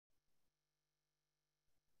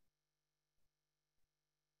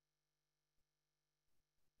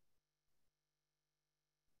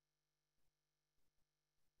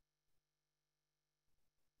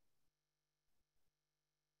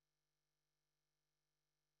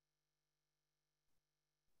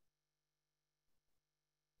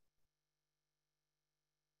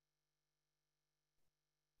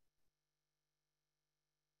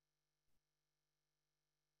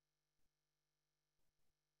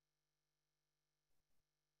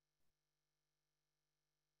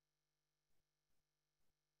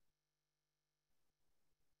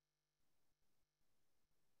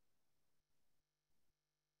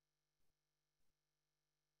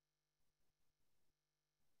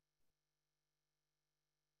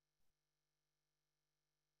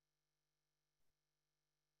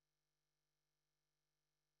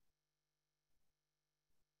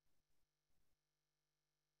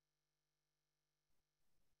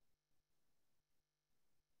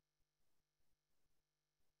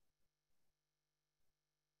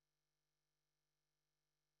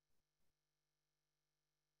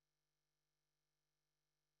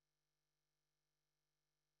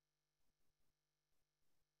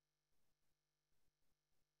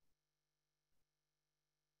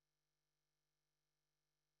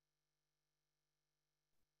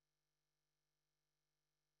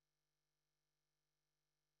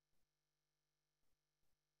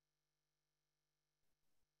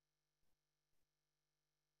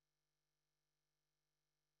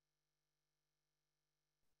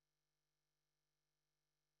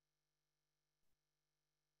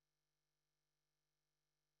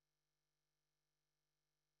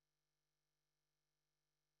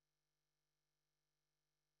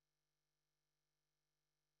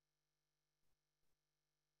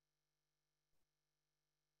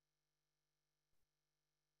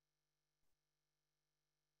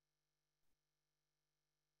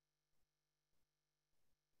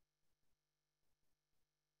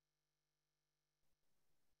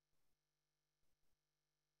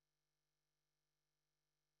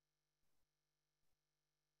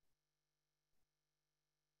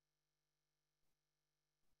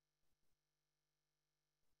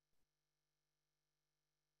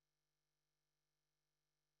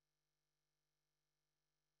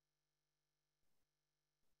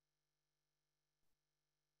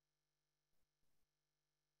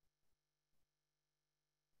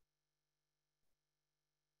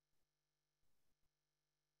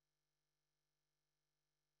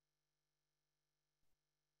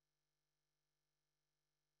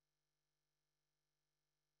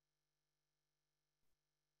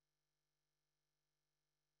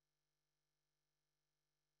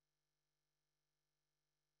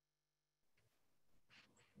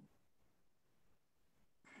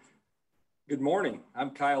Good morning. I'm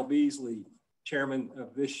Kyle Beasley, Chairman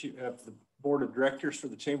of the Board of Directors for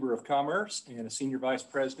the Chamber of Commerce and a Senior Vice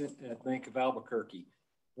President at Bank of Albuquerque.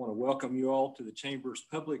 I want to welcome you all to the Chamber's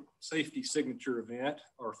Public Safety Signature Event,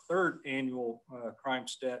 our third annual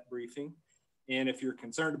CrimeSTAT briefing. And if you're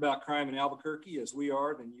concerned about crime in Albuquerque, as we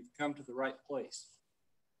are, then you've come to the right place.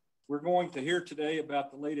 We're going to hear today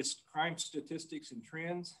about the latest crime statistics and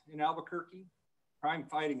trends in Albuquerque, crime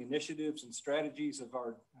fighting initiatives and strategies of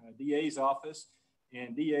our DA's office,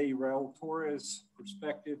 and DA Attorney Torrez'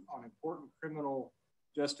 perspective on important criminal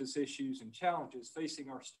justice issues and challenges facing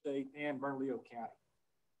our state and Bernalillo County.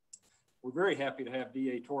 We're very happy to have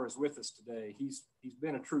DA Torrez with us today. He's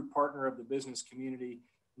been a true partner of the business community,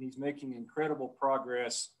 and he's making incredible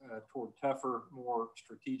progress toward tougher, more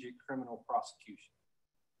strategic criminal prosecution.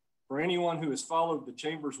 For anyone who has followed the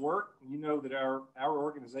Chamber's work, you know that our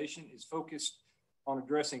organization is focused on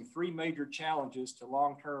addressing three major challenges to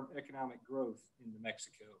long-term economic growth in New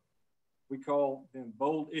Mexico. We call them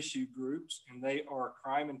bold issue groups, and they are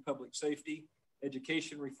crime and public safety,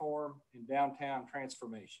 education reform, and downtown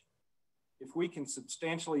transformation. If we can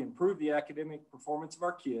substantially improve the academic performance of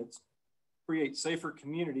our kids, create safer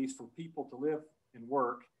communities for people to live and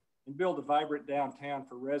work, and build a vibrant downtown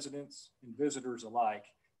for residents and visitors alike,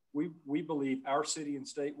 we believe our city and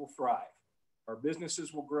state will thrive. Our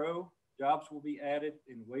businesses will grow, jobs will be added,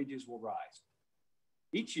 and wages will rise.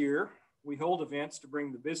 Each year, we hold events to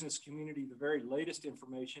bring the business community the very latest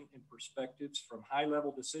information and perspectives from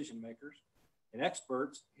high-level decision makers and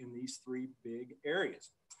experts in these three big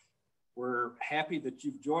areas. We're happy that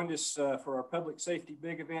you've joined us for our public safety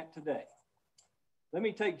big event today. Let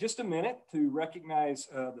me take just a minute to recognize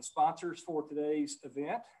the sponsors for today's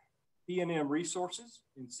event: P&M Resources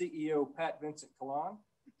and CEO Pat Vincent Calan,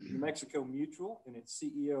 New Mexico Mutual and its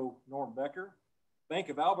CEO Norm Becker, Bank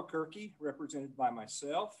of Albuquerque, represented by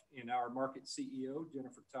myself and our market CEO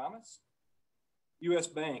Jennifer Thomas, U.S.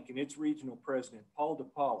 Bank and its regional president Paul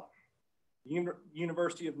DePaula,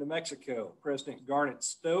 University of New Mexico, President Garnet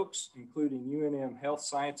Stokes, including UNM Health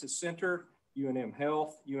Sciences Center, UNM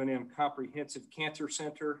Health, UNM Comprehensive Cancer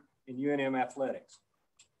Center, and UNM Athletics.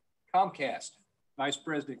 Comcast, Vice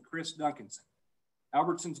President Chris Duncanson.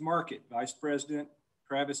 Albertsons Market, Vice President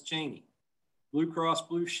Travis Cheney. Blue Cross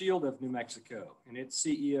Blue Shield of New Mexico and its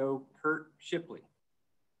CEO Kurt Shipley.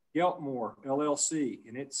 Geltmore LLC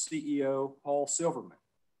and its CEO Paul Silverman.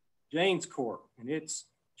 Janes Corp and its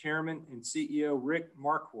Chairman and CEO Rick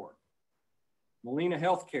Marquardt. Molina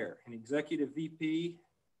Healthcare and Executive VP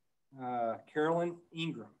Carolyn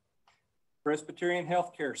Ingram. Presbyterian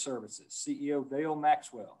Healthcare Services, CEO Dale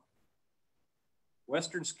Maxwell.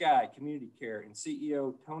 Western Sky Community Care and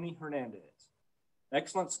CEO Tony Hernandez.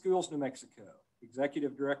 Excellent Schools New Mexico,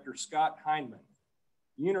 Executive Director Scott Heineman.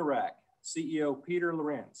 Unirac, CEO Peter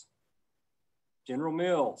Lorenz. General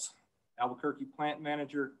Mills, Albuquerque Plant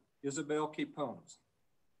Manager Isabel Capones.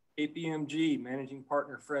 KPMG Managing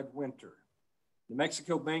Partner Fred Winter. New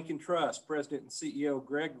Mexico Bank and Trust President and CEO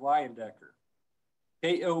Greg Leyendecker.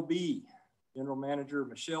 KOB General Manager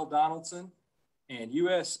Michelle Donaldson, and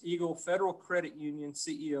U.S. Eagle Federal Credit Union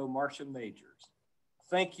CEO Marcia Majors.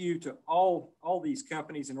 Thank you to all these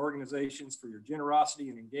companies and organizations for your generosity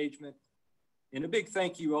and engagement. And a big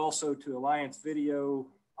thank you also to Alliance Video,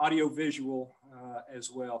 Audio Visual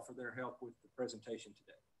as well for their help with the presentation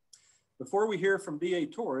today. Before we hear from DA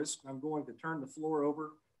Torrez, I'm going to turn the floor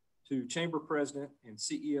over to Chamber President and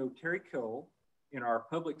CEO Terry Cole and our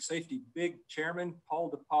Public Safety Big Chairman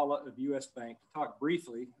Paul DePaula of U.S. Bank to talk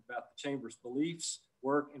briefly about the Chamber's beliefs,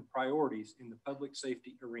 work, and priorities in the public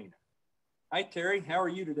safety arena. Hi, Terry. How are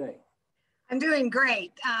you today? I'm doing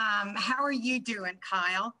great. How are you doing,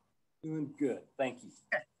 Kyle? Doing good. Thank you.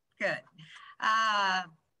 Good.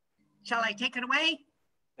 Shall I take it away?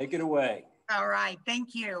 Take it away. All right.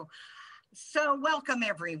 Thank you. So welcome,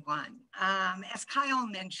 everyone. As Kyle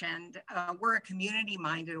mentioned, we're a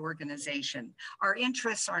community-minded organization. Our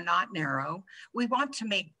interests are not narrow. We want to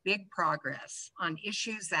make big progress on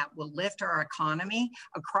issues that will lift our economy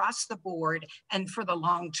across the board and for the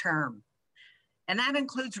long term. And that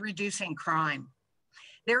includes reducing crime.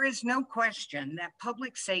 There is no question that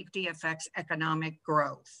public safety affects economic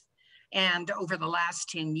growth. And over the last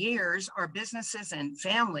 10 years, our businesses and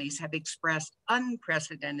families have expressed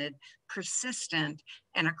unprecedented, persistent,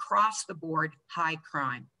 and across the board high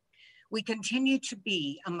crime. We continue to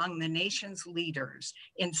be among the nation's leaders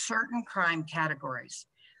in certain crime categories.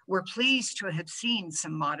 We're pleased to have seen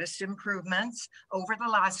some modest improvements over the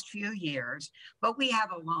last few years, but we have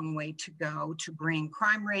a long way to go to bring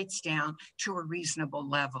crime rates down to a reasonable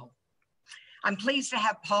level. I'm pleased to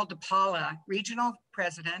have Paul DePaula, Regional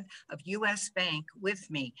President of U.S. Bank, with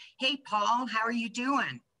me. Hey, Paul, how are you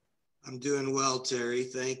doing? I'm doing well, Terry.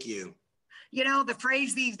 Thank you. You know, the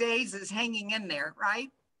phrase these days is hanging in there, right?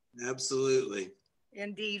 Absolutely.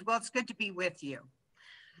 Indeed. Well, it's good to be with you.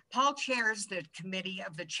 Paul chairs the committee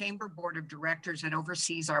of the Chamber Board of Directors and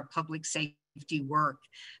oversees our public safety work.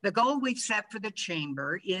 The goal we've set for the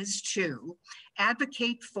Chamber is to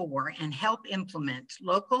advocate for and help implement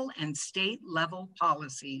local and state level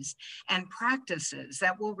policies and practices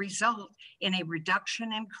that will result in a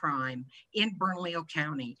reduction in crime in Bernalillo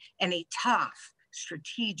County and a tough,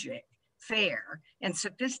 strategic, fair, and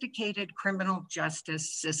sophisticated criminal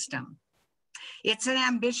justice system. It's an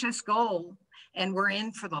ambitious goal, and we're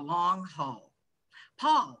in for the long haul.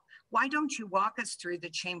 Paul, why don't you walk us through the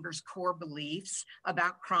Chamber's core beliefs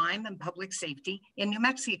about crime and public safety in New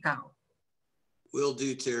Mexico? Will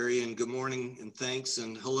do, Terry, and good morning and thanks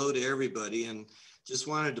and hello to everybody. And just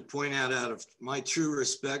wanted to point out of my true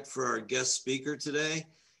respect for our guest speaker today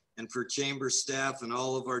and for Chamber staff and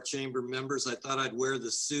all of our Chamber members, I thought I'd wear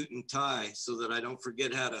the suit and tie so that I don't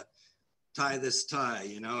forget how to tie this tie,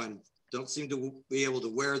 you know, and don't seem to be able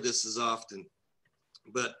to wear this as often.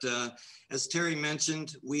 But as Terry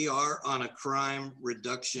mentioned, we are on a crime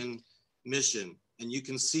reduction mission, and you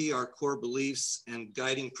can see our core beliefs and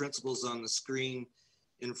guiding principles on the screen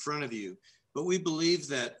in front of you. But we believe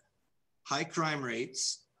that high crime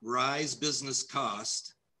rates, rise business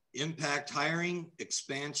cost, impact hiring,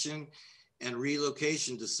 expansion, and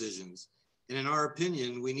relocation decisions. And in our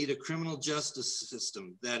opinion, we need a criminal justice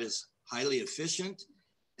system that is highly efficient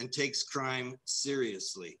and takes crime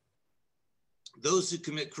seriously. Those who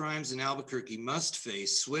commit crimes in Albuquerque must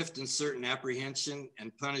face swift and certain apprehension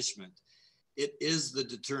and punishment. It is the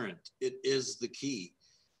deterrent. It is the key.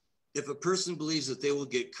 If a person believes that they will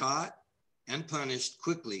get caught and punished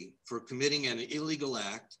quickly for committing an illegal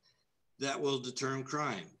act, that will deter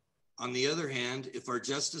crime. On the other hand, if our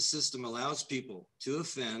justice system allows people to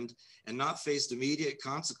offend and not face immediate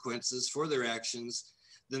consequences for their actions,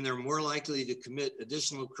 then they're more likely to commit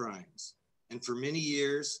additional crimes. And for many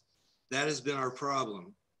years, that has been our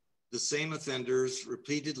problem. The same offenders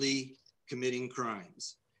repeatedly committing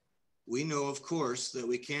crimes. We know, of course, that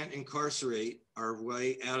we can't incarcerate our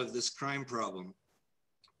way out of this crime problem.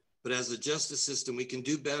 But as a justice system, we can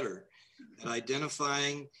do better at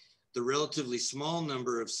identifying the relatively small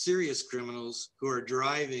number of serious criminals who are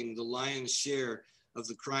driving the lion's share of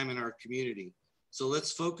the crime in our community. So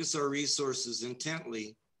let's focus our resources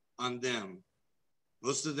intently on them.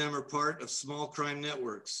 Most of them are part of small crime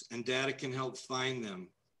networks, and data can help find them.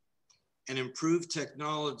 And improved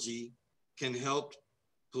technology can help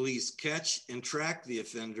police catch and track the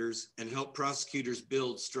offenders and help prosecutors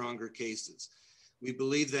build stronger cases. We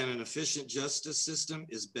believe that an efficient justice system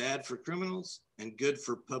is bad for criminals and good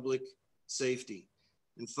for public safety.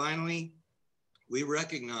 And finally, we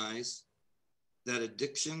recognize that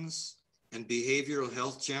addictions and behavioral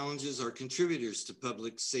health challenges are contributors to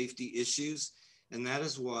public safety issues. And that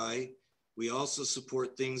is why we also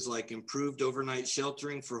support things like improved overnight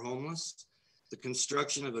sheltering for homeless, the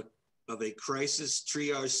construction of a crisis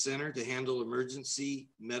triage center to handle emergency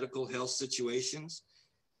medical health situations,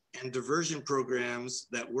 and diversion programs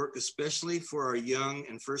that work especially for our young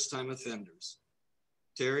and first-time offenders.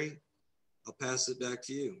 Terry, I'll pass it back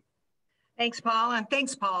to you. Thanks, Paul, and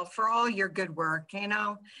thanks, Paul, for all your good work. You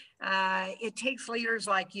know, it takes leaders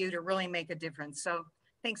like you to really make a difference. So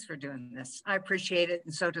thanks for doing this. I appreciate it,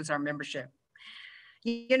 and so does our membership.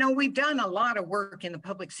 You know, we've done a lot of work in the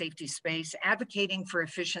public safety space, advocating for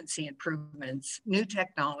efficiency improvements, new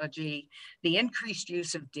technology, the increased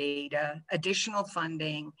use of data, additional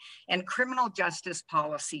funding, and criminal justice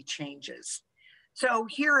policy changes. So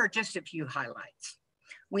here are just a few highlights.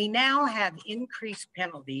 We now have increased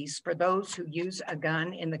penalties for those who use a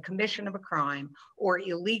gun in the commission of a crime or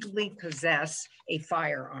illegally possess a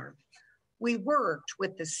firearm. We worked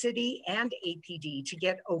with the city and APD to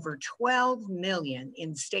get over $12 million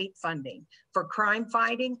in state funding for crime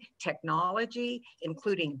fighting, technology,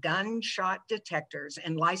 including gunshot detectors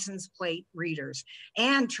and license plate readers,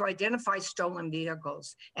 and to identify stolen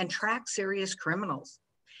vehicles and track serious criminals.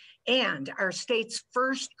 And our state's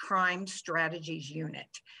first crime strategies unit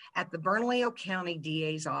at the Bernalillo County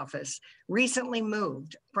DA's office recently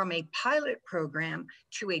moved from a pilot program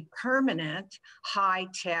to a permanent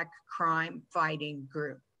high-tech crime fighting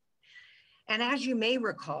group. And as you may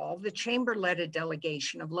recall, the Chamber led a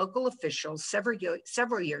delegation of local officials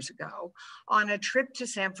several years ago on a trip to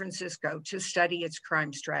San Francisco to study its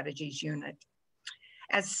crime strategies unit.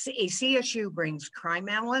 As a CSU brings crime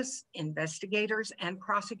analysts, investigators, and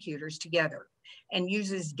prosecutors together and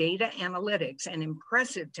uses data analytics and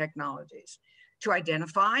impressive technologies to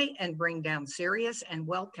identify and bring down serious and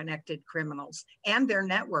well-connected criminals and their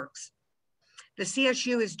networks. The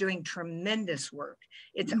CSU is doing tremendous work.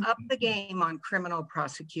 It's up the game on criminal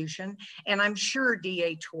prosecution, and I'm sure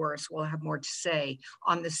DA Torrez will have more to say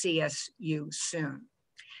on the CSU soon.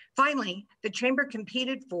 Finally, the Chamber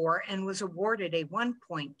competed for and was awarded a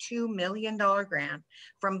 $1.2 million grant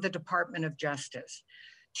from the Department of Justice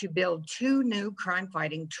to build 2 new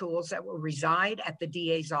crime-fighting tools that will reside at the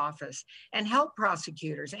DA's office and help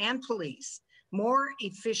prosecutors and police more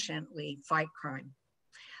efficiently fight crime.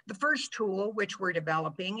 The first tool, which we're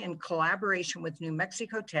developing in collaboration with New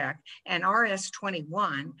Mexico Tech and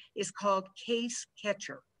RS-21, is called Case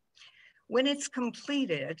Catcher. When it's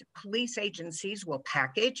completed, police agencies will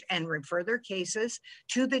package and refer their cases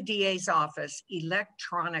to the DA's office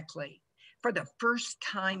electronically for the first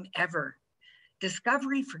time ever.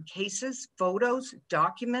 Discovery for cases, photos,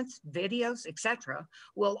 documents, videos, etc.,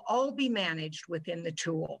 will all be managed within the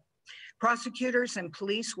tool. Prosecutors and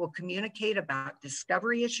police will communicate about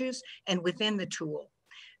discovery issues and within the tool.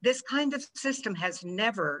 This kind of system has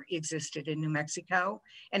never existed in New Mexico.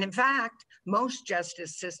 And in fact, most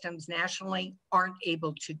justice systems nationally aren't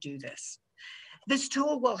able to do this. This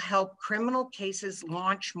tool will help criminal cases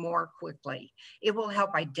launch more quickly. It will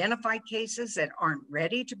help identify cases that aren't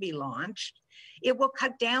ready to be launched. It will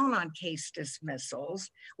cut down on case dismissals,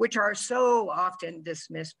 which are so often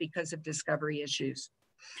dismissed because of discovery issues.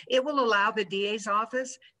 It will allow the DA's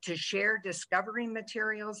office to share discovery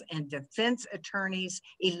materials and defense attorneys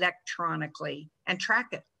electronically and track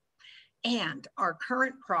it. And our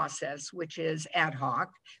current process, which is ad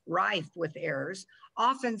hoc, rife with errors,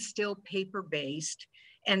 often still paper-based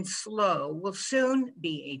and slow, will soon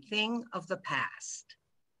be a thing of the past.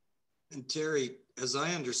 And Terry, as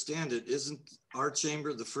I understand it, isn't our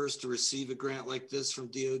chamber the first to receive a grant like this from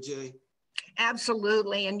DOJ?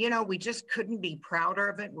 Absolutely. And, you know, we just couldn't be prouder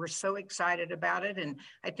of it. We're so excited about it. And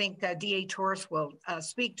I think DA Torrez will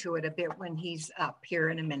speak to it a bit when he's up here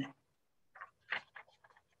in a minute.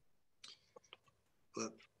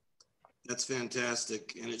 Well, that's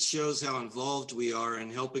fantastic. And it shows how involved we are in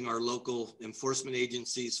helping our local enforcement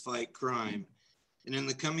agencies fight crime. And in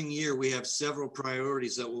the coming year, we have several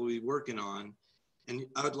priorities that we'll be working on. And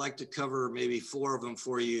I would like to cover maybe 4 of them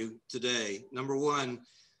for you today. Number 1,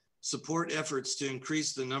 support efforts to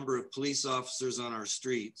increase the number of police officers on our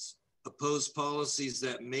streets, oppose policies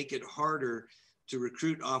that make it harder to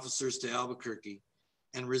recruit officers to Albuquerque,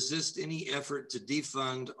 and resist any effort to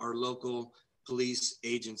defund our local police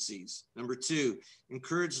agencies. Number 2,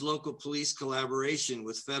 encourage local police collaboration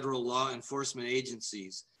with federal law enforcement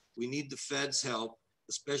agencies. We need the feds' help,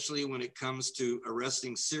 especially when it comes to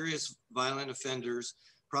arresting serious violent offenders,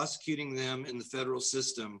 prosecuting them in the federal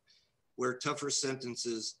system, where tougher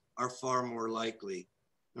sentences are far more likely.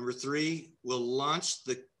 Number 3, we'll launch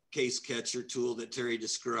the Case Catcher tool that Terry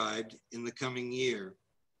described in the coming year.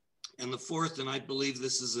 And the 4th, and I believe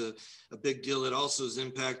this is a big deal that also is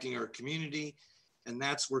impacting our community, and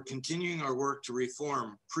that's we're continuing our work to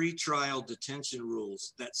reform pre-trial detention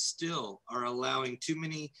rules that still are allowing too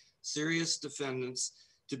many serious defendants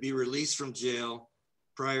to be released from jail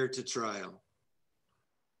prior to trial.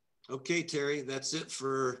 Okay, Terry, that's it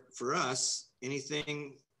for us.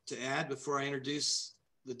 Anything to add before I introduce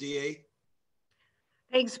the DA?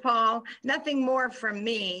 Thanks, Paul. Nothing more from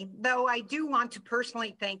me, though I do want to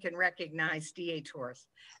personally thank and recognize DA Torrez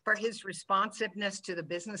for his responsiveness to the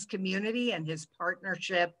business community and his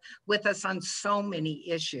partnership with us on so many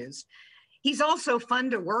issues. He's also fun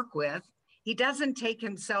to work with. He doesn't take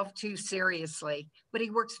himself too seriously, but he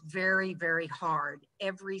works very, very hard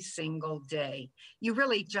every single day. You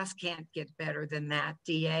really just can't get better than that,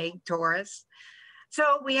 DA Torrez.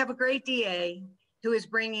 So we have a great DA who is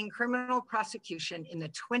bringing criminal prosecution in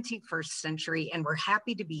the 21st century, and we're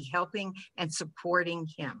happy to be helping and supporting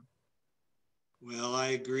him. Well,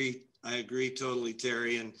 I agree totally,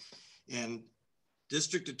 Terry. And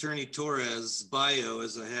District Attorney Torrez's bio,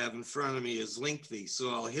 as I have in front of me, is lengthy,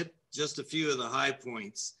 so I'll hit just a few of the high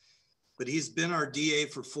points. But he's been our DA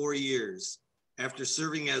for 4 years. After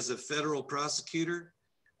serving as a federal prosecutor,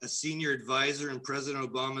 a senior advisor in President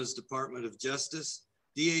Obama's Department of Justice,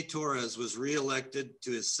 DA Torrez was reelected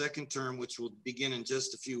to his 2nd term, which will begin in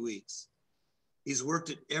just a few weeks. He's worked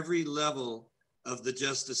at every level of the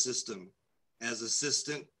justice system as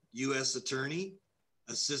Assistant U.S. Attorney,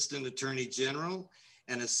 Assistant Attorney General,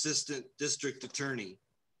 and Assistant District Attorney.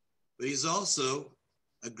 But he's also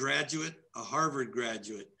a graduate, a Harvard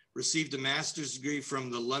graduate, received a master's degree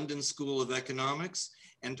from the London School of Economics,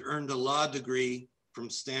 and earned a law degree from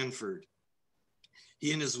Stanford.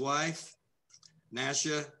 He and his wife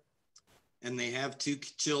Nasha, and they have 2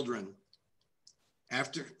 children.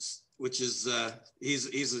 He's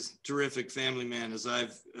a terrific family man as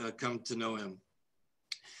I've come to know him.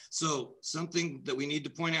 So something that we need to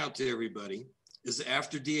point out to everybody is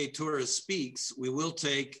after DA Torrez speaks, we will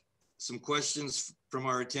take some questions from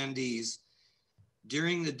our attendees.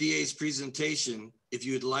 During the DA's presentation, if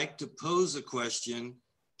you would like to pose a question,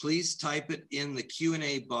 please type it in the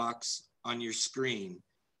Q&A box on your screen.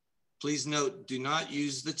 Please note, do not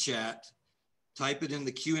use the chat. Type it in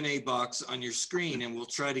the Q&A box on your screen and we'll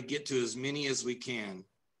try to get to as many as we can.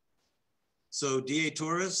 So DA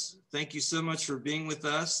Torrez, thank you so much for being with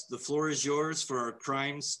us. The floor is yours for our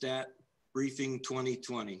CrimeSTAT Briefing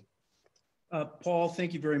 2020. Paul,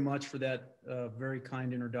 thank you very much for that very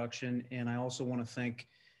kind introduction. And I also want to thank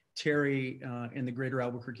Terry and the Greater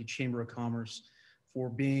Albuquerque Chamber of Commerce for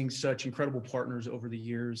being such incredible partners over the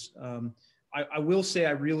years. I will say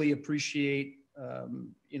I really appreciate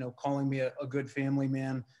calling me a good family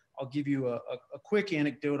man. I'll give you a quick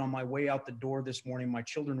anecdote. On my way out the door this morning, my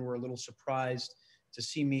children were a little surprised to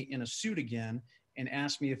see me in a suit again and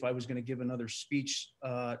asked me if I was going to give another speech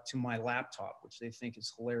to my laptop, which they think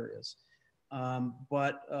is hilarious.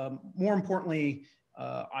 But more importantly,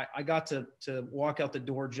 I got to walk out the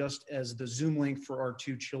door just as the Zoom link for our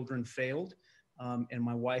 2 children failed. And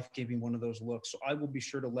my wife gave me one of those looks. So I will be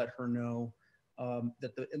sure to let her know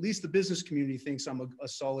that at least the business community thinks I'm a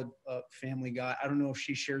solid family guy. I don't know if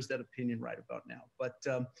she shares that opinion right about now, but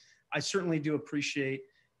I certainly do appreciate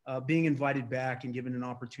being invited back and given an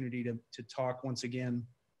opportunity to talk once again,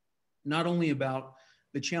 not only about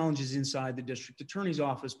the challenges inside the district attorney's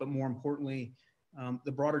office, but more importantly,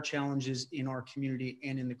 the broader challenges in our community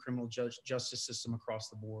and in the criminal justice system across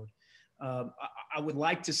the board. I would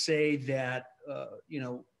like to say that,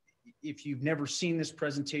 if you've never seen this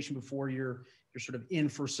presentation before, you're sort of in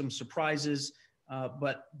for some surprises,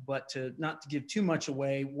 but not to give too much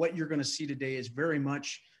away, what you're going to see today is very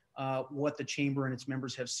much what the Chamber and its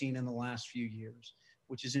members have seen in the last few years,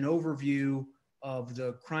 which is an overview of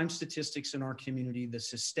the crime statistics in our community, the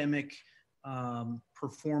systemic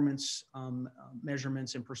performance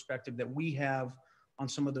measurements and perspective that we have on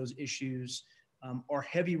some of those issues, our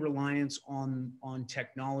heavy reliance on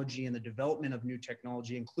technology and the development of new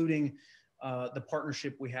technology, including the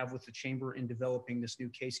partnership we have with the Chamber in developing this new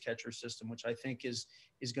case catcher system, which I think is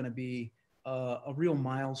going to be a real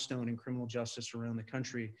milestone in criminal justice around the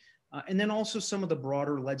country. And then also some of the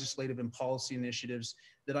broader legislative and policy initiatives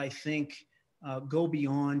that I think go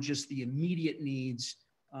beyond just the immediate needs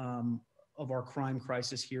of our crime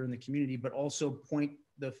crisis here in the community, but also point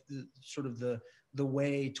the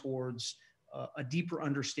way towards a deeper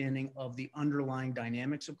understanding of the underlying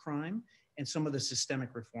dynamics of crime and some of the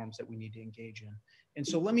systemic reforms that we need to engage in. And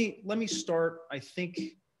so let me start, I think,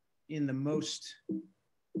 in the most,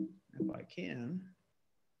 if I can,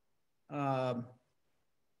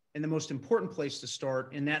 in the most important place to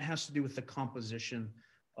start, and that has to do with the composition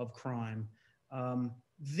of crime.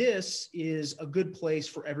 This is a good place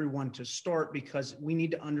for everyone to start because we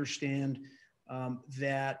need to understand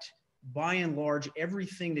that by and large,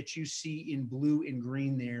 everything that you see in blue and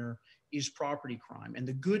green there is property crime. And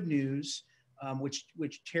the good news, which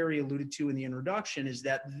Terry alluded to in the introduction, is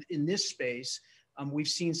that in this space, we've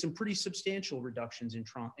seen some pretty substantial reductions in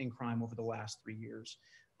crime over the last 3 years.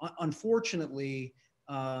 Unfortunately,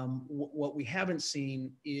 what we haven't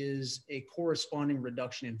seen is a corresponding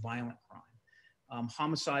reduction in violent crime.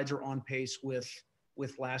 Homicides are on pace with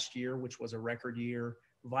last year, which was a record year.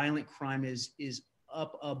 Violent crime is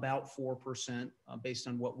up about 4% based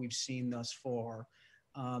on what we've seen thus far.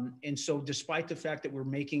 And so despite the fact that we're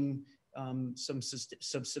making some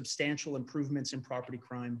substantial improvements in property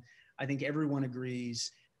crime, I think everyone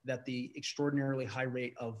agrees that the extraordinarily high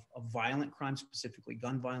rate of violent crime, specifically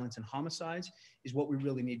gun violence and homicides, is what we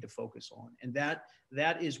really need to focus on. And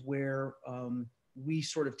that is where we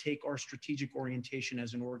sort of take our strategic orientation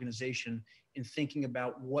as an organization in thinking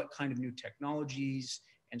about what kind of new technologies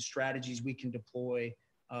and strategies we can deploy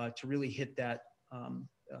to really hit that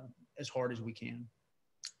as hard as we can.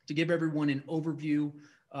 To give everyone an overview,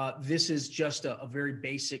 this is just a very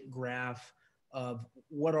basic graph of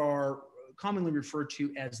what are commonly referred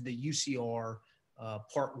to as the UCR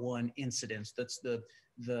Part 1 incidents. That's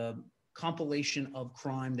the compilation of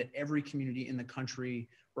crime that every community in the country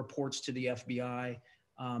reports to the FBI.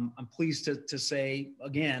 I'm pleased to say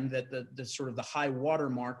again that the sort of the high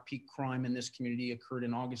watermark peak crime in this community occurred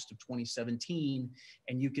in August of 2017,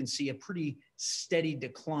 and you can see a pretty steady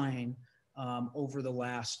decline over the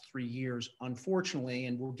last 3 years. Unfortunately,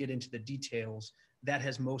 and we'll get into the details, that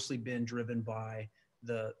has mostly been driven by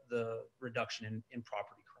the reduction in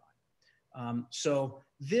property So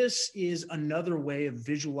this is another way of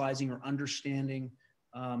visualizing or understanding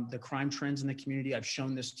the crime trends in the community. I've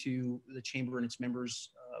shown this to the Chamber and its members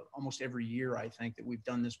almost every year, I think, that we've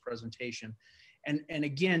done this presentation. And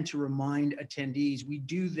again, to remind attendees, we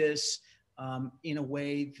do this in a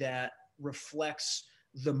way that reflects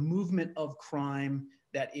the movement of crime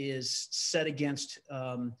that is set against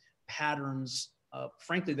patterns,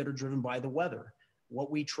 frankly, that are driven by the weather. What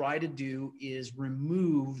we try to do is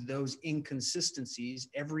remove those inconsistencies.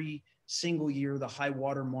 Every single year, the high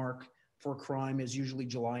water mark for crime is usually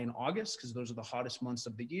July and August, because those are the hottest months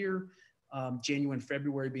of the year. January and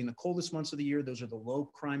February being the coldest months of the year, those are the low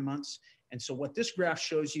crime months. And so what this graph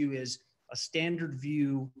shows you is a standard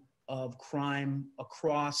view of crime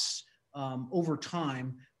across over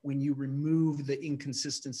time when you remove the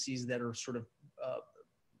inconsistencies that are sort of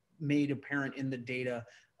made apparent in the data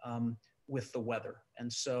with the weather.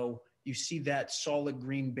 And so you see that solid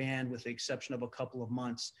green band with the exception of a couple of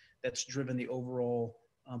months that's driven the overall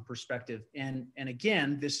perspective. And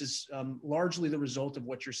again, this is largely the result of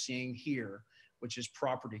what you're seeing here, which is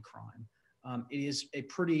property crime. It is a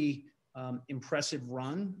pretty impressive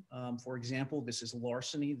run. For example, this is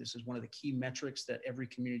larceny. This is one of the key metrics that every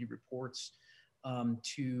community reports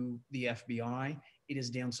to the FBI. It is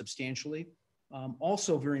down substantially.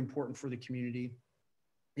 Also very important for the community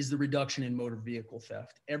is the reduction in motor vehicle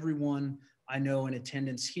theft. Everyone I know in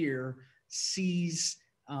attendance here sees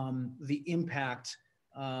the impact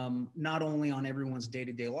not only on everyone's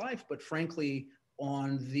day-to-day life, but frankly,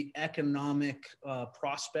 on the economic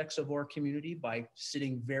prospects of our community by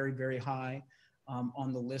sitting very, very high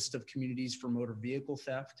on the list of communities for motor vehicle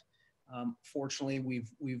theft. Fortunately,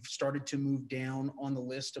 we've started to move down on the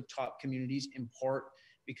list of top communities, in part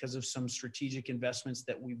because of some strategic investments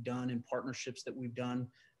that we've done and partnerships that we've done,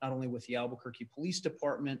 not only with the Albuquerque Police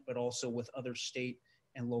Department, but also with other state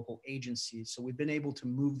and local agencies. So we've been able to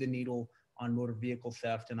move the needle on motor vehicle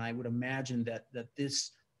theft. And I would imagine that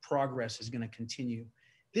this progress is going to continue.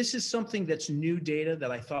 This is something that's new data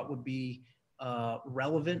that I thought would be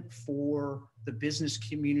relevant for the business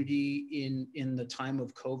community in the time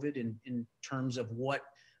of COVID in terms of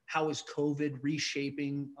how is COVID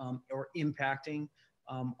reshaping or impacting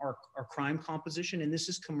our crime composition, and this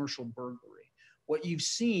is commercial burglary. What you've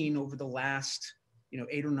seen over the last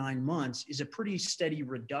 8 or 9 months is a pretty steady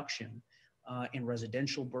reduction in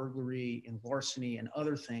residential burglary, in larceny, and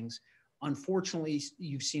other things. Unfortunately,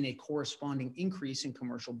 you've seen a corresponding increase in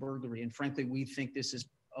commercial burglary, and frankly, we think this is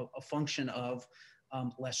a function of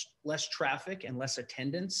less traffic and less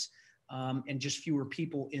attendance, and just fewer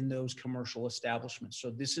people in those commercial establishments.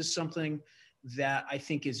 So this is something that I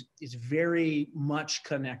think is very much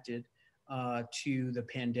connected to the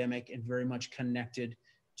pandemic and very much connected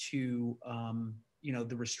to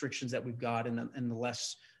the restrictions that we've got and the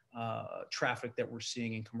less traffic that we're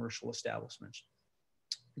seeing in commercial establishments.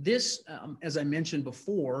 This, as I mentioned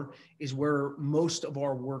before, is where most of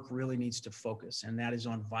our work really needs to focus, and that is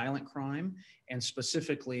on violent crime and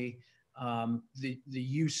specifically the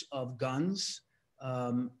use of guns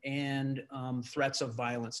and threats of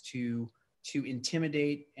violence to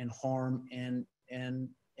intimidate and harm and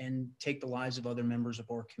take the lives of other members of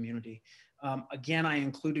our community. Again, I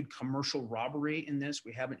included commercial robbery in this.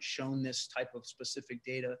 We haven't shown this type of specific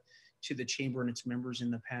data to the Chamber and its members in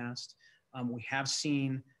the past. We have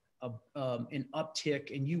seen an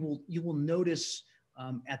uptick, and you will notice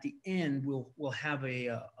at the end we'll have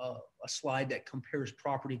a slide that compares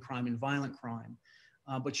property crime and violent crime.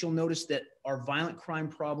 But you'll notice that our violent crime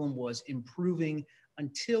problem was improving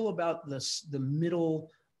until about the middle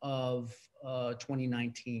of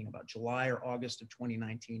 2019, about July or August of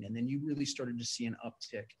 2019, and then you really started to see an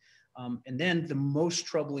uptick. And then the most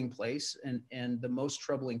troubling place and the most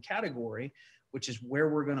troubling category, which is where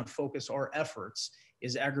we're going to focus our efforts,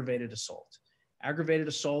 is aggravated assault. Aggravated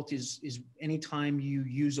assault is anytime you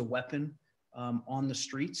use a weapon on the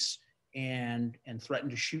streets and threaten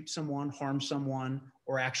to shoot someone, harm someone,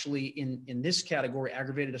 or actually in this category,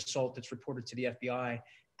 aggravated assault that's reported to the FBI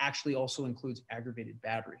actually also includes aggravated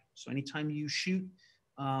battery. So anytime you shoot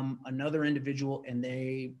another individual and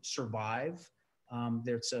they survive,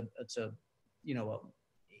 it's an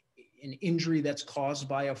injury that's caused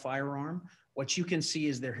by a firearm. What you can see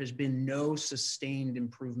is there has been no sustained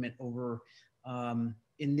improvement over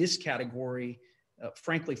in this category,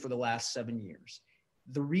 frankly, for the last 7 years.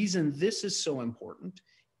 The reason this is so important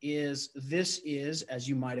is this is, as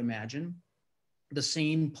you might imagine, the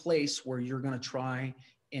same place where you're going to try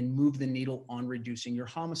and move the needle on reducing your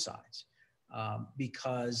homicides.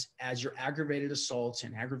 Because as your aggravated assaults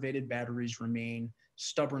and aggravated batteries remain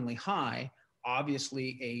stubbornly high,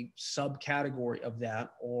 Obviously, a subcategory of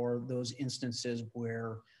that are those instances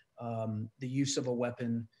where the use of a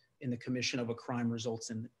weapon in the commission of a crime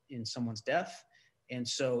results in someone's death. And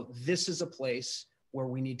so this is a place where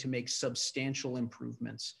we need to make substantial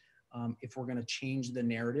improvements if we're going to change the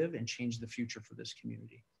narrative and change the future for this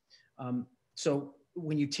community. So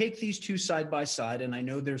when you take these two side by side, and I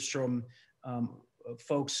know there's some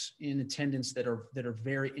folks in attendance that are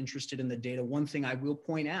very interested in the data, one thing I will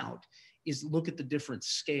point out is look at the different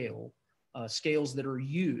scales that are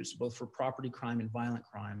used both for property crime and violent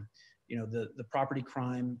crime. You know, the property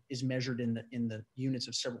crime is measured in the units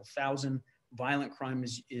of several thousand. Violent crime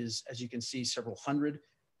is, as you can see, several hundred.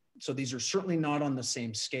 So these are certainly not on the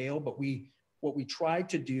same scale, but what we try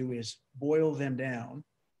to do is boil them down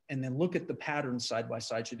and then look at the patterns side by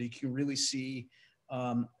side so that you can really see,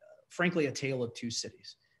 frankly, a tale of two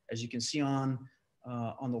cities. As you can see on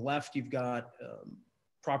the left, you've got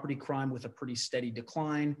property crime with a pretty steady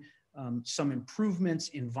decline, some improvements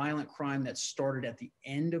in violent crime that started at the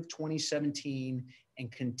end of 2017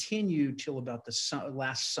 and continued till about the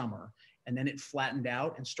last summer. And then it flattened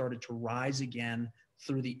out and started to rise again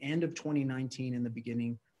through the end of 2019 and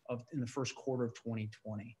in the first quarter of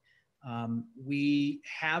 2020. We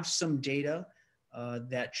have some data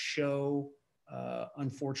that show,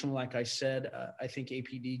 unfortunately, like I said, I think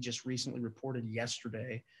APD just recently reported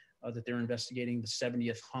yesterday that they're investigating the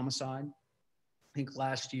 70th homicide. I think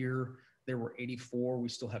last year there were 84. We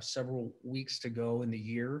still have several weeks to go in the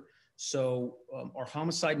year. So our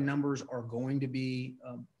homicide numbers are going to be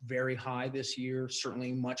very high this year,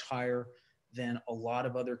 certainly much higher than a lot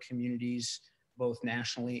of other communities, both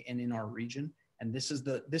nationally and in our region. And this is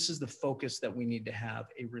the focus that we need to have,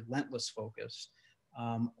 a relentless focus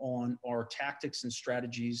on our tactics and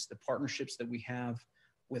strategies, the partnerships that we have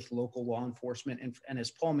with local law enforcement, and as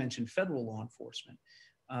Paul mentioned, federal law enforcement.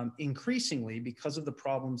 Increasingly, because of the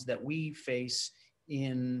problems that we face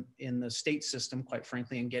in the state system, quite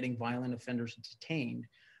frankly, in getting violent offenders detained,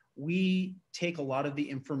 we take a lot of the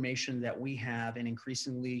information that we have and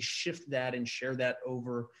increasingly shift that and share that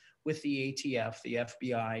over with the ATF, the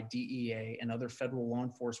FBI, DEA, and other federal law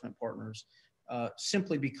enforcement partners,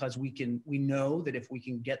 simply because we know that if we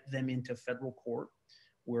can get them into federal court,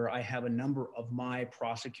 where I have a number of my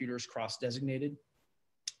prosecutors cross-designated,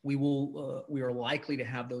 we are likely to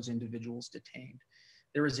have those individuals detained.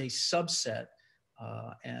 There is a subset,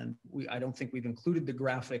 and I don't think we've included the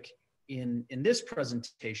graphic in this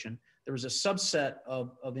presentation. There is a subset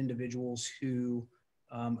of individuals who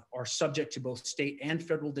are subject to both state and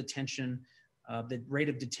federal detention. The rate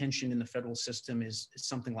of detention in the federal system is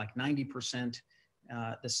something like 90%.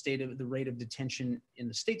 The rate of detention in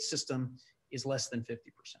the state system is less than 50%.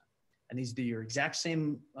 And these are your exact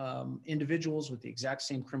same individuals with the exact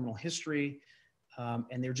same criminal history.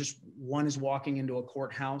 And they're just, one is walking into a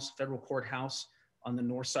courthouse, federal courthouse on the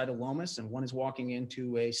north side of Lomas, and one is walking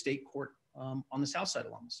into a state court on the south side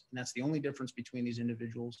of Lomas. And that's the only difference between these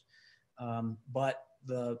individuals. But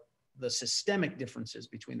the systemic differences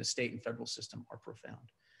between the state and federal system are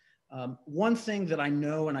profound. One thing that I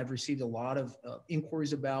know, and I've received a lot of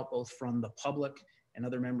inquiries about, both from the public and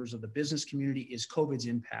other members of the business community, is COVID's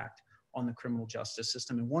impact on the criminal justice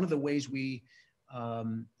system. And one of the ways we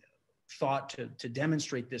thought to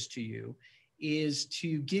demonstrate this to you is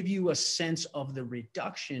to give you a sense of the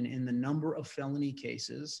reduction in the number of felony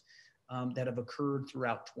cases that have occurred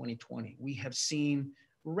throughout 2020. We have seen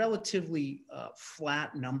relatively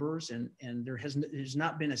flat numbers, and there has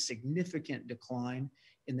not been a significant decline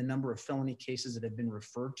in the number of felony cases that have been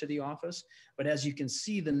referred to the office. But as you can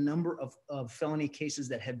see, the number of felony cases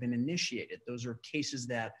that have been initiated, those are cases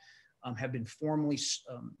that have been formally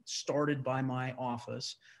started by my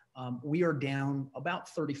office, we are down about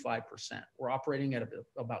 35%. We're operating at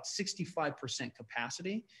about 65%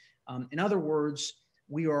 capacity. In other words,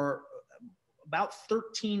 we are about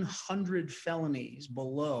 1,300 felonies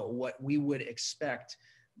below what we would expect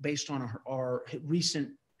based on our recent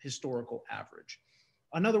historical average.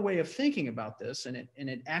 Another way of thinking about this, and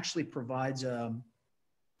it actually provides a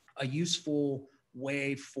useful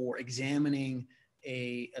way for examining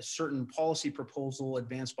a certain policy proposal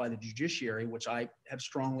advanced by the judiciary, which I have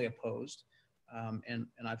strongly opposed, and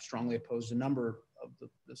I've strongly opposed a number of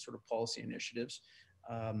the sort of policy initiatives.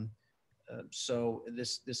 So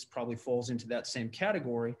this probably falls into that same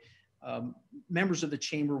category. Members of the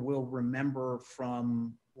chamber will remember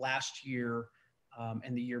from last year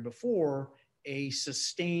and the year before a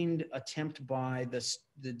sustained attempt by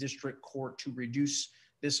the district court to reduce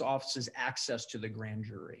this office's access to the grand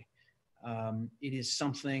jury. It is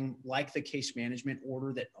something like the case management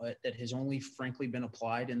order that has only frankly been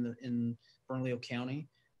applied in Bernalillo County.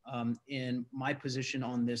 in my position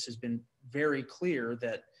on this has been very clear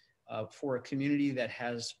that for a community that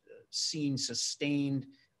has seen sustained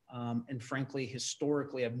and frankly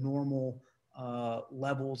historically abnormal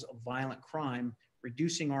levels of violent crime,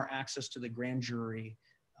 reducing our access to the grand jury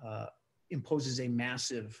imposes a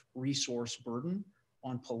massive resource burden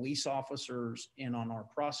on police officers and on our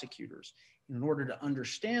prosecutors. In order to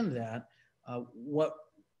understand that,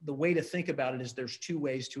 the way to think about it is there's two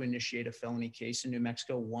ways to initiate a felony case in New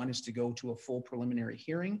Mexico. One is to go to a full preliminary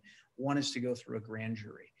hearing. One is to go through a grand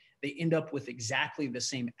jury. They end up with exactly the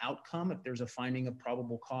same outcome if there's a finding of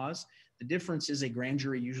probable cause. The difference is a grand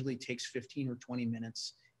jury usually takes 15 or 20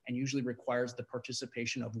 minutes and usually requires the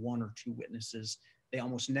participation of one or two witnesses. They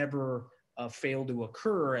almost never fail to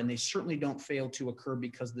occur, and they certainly don't fail to occur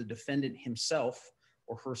because the defendant himself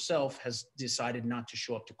or herself has decided not to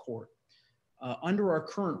show up to court. Under our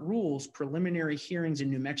current rules, preliminary hearings in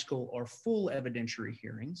New Mexico are full evidentiary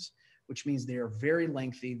hearings, which means they are very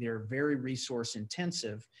lengthy, they're very resource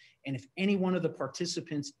intensive. And if any one of the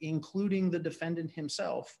participants, including the defendant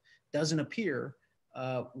himself, doesn't appear,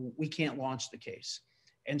 we can't launch the case.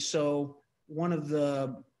 And so one of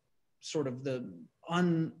the sort of the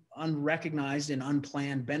unrecognized and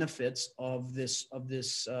unplanned benefits of this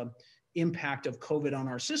impact of COVID on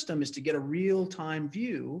our system is to get a real-time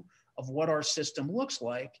view of what our system looks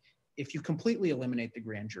like if you completely eliminate the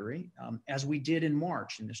grand jury, as we did in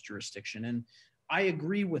March in this jurisdiction. And I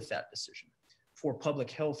agree with that decision for public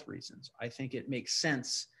health reasons. I think it makes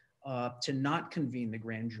sense to not convene the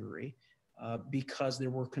grand jury because there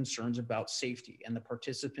were concerns about safety, and the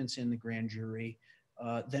participants in the grand jury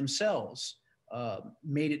themselves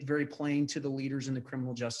made it very plain to the leaders in the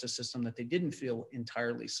criminal justice system that they didn't feel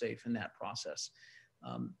entirely safe in that process.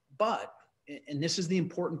 And this is the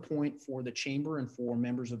important point for the chamber and for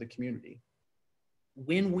members of the community,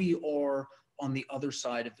 when we are on the other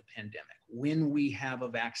side of the pandemic, when we have a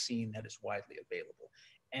vaccine that is widely available,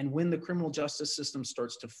 and when the criminal justice system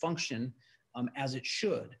starts to function as it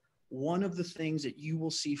should, one of the things that you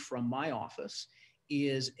will see from my office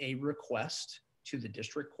is a request to the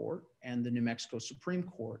district court and the New Mexico Supreme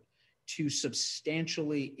Court to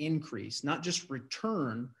substantially increase, not just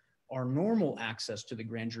return our normal access to the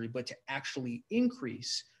grand jury, but to actually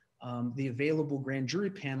increase the available grand jury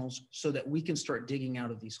panels so that we can start digging out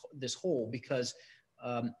of this hole. Because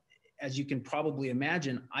as you can probably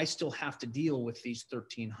imagine, I still have to deal with these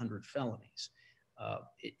 1,300 felonies.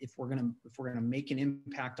 If we're gonna make an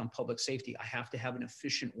impact on public safety, I have to have an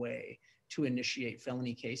efficient way to initiate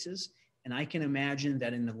felony cases. And I can imagine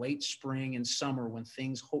that in the late spring and summer, when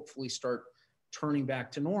things hopefully start turning back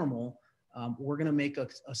to normal, we're going to make a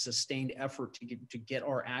sustained effort to get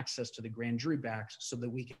our access to the grand jury back so that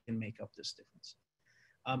we can make up this difference.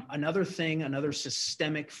 Another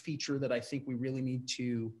systemic feature that I think we really need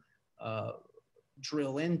to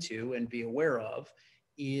drill into and be aware of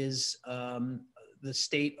is the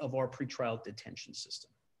state of our pretrial detention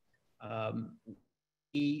system.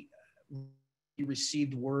 We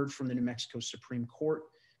received word from the New Mexico Supreme Court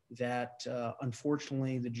that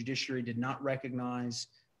unfortunately the judiciary did not recognize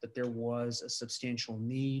that there was a substantial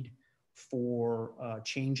need for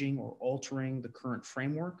changing or altering the current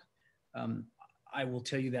framework. I will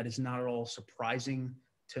tell you that is not at all surprising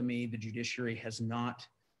to me. The judiciary has not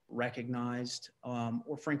recognized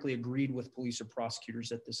or frankly agreed with police or prosecutors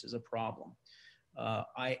that this is a problem.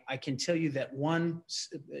 I can tell you that one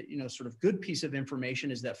sort of good piece of information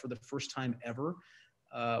is that for the first time ever,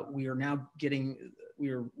 we are now getting,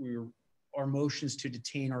 our motions to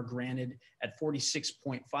detain are granted at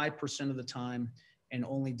 46.5% of the time and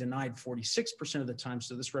only denied 46% of the time.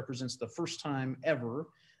 So this represents the first time ever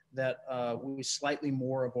that slightly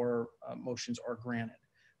more of our motions are granted.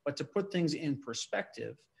 But to put things in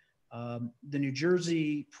perspective, the New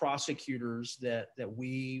Jersey prosecutors that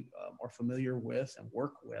we are familiar with and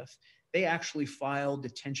work with, they actually file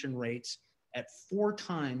detention rates at 4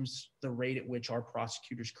 times the rate at which our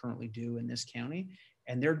prosecutors currently do in this county,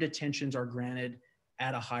 and their detentions are granted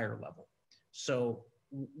at a higher level. So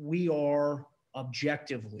we are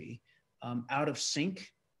objectively out of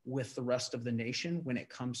sync with the rest of the nation when it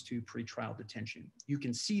comes to pretrial detention. You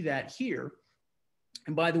can see that here.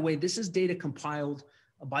 And by the way, this is data compiled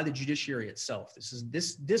by the judiciary itself.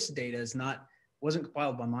 This data wasn't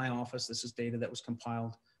compiled by my office. This is data that was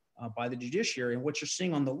compiled by the judiciary. And what you're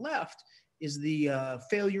seeing on the left is the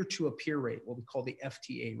failure to appear rate, what we call the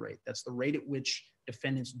FTA rate. That's the rate at which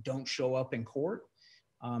defendants don't show up in court.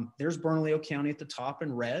 There's Bernalillo County at the top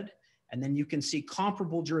in red. And then you can see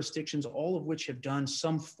comparable jurisdictions, all of which have done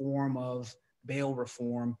some form of bail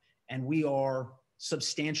reform. And we are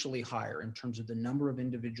substantially higher in terms of the number of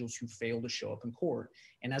individuals who fail to show up in court.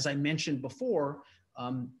 And as I mentioned before,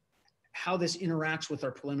 how this interacts with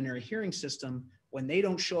our preliminary hearing system, when they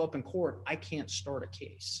don't show up in court, I can't start a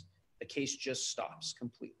case. The case just stops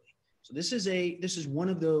completely. So this is one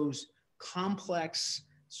of those complex,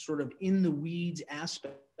 sort of in the weeds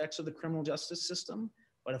aspects of the criminal justice system.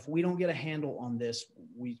 But if we don't get a handle on this,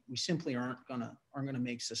 we simply aren't gonna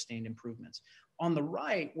make sustained improvements. On the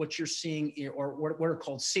right, what you're seeing are what are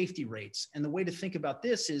called safety rates. And the way to think about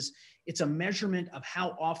this is it's a measurement of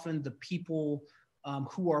how often the people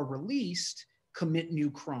who are released commit new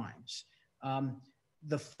crimes.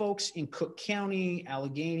 The folks in Cook County,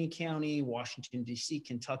 Allegheny County, Washington, D.C.,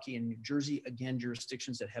 Kentucky, and New Jersey, again,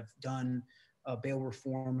 jurisdictions that have done bail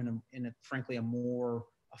reform in frankly, a more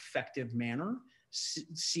effective manner,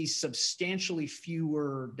 see substantially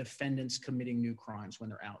fewer defendants committing new crimes when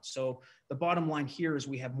they're out. So the bottom line here is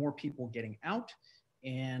we have more people getting out,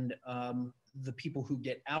 and the people who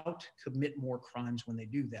get out commit more crimes when they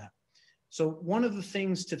do that. So one of the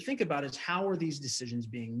things to think about is how are these decisions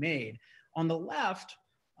being made? On the left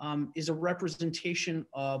is a representation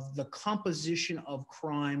of the composition of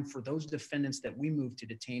crime for those defendants that we move to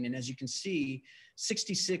detain. And as you can see,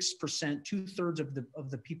 66%, 2/3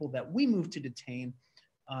 of the people that we move to detain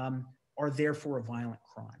are there for a violent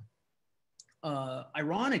crime.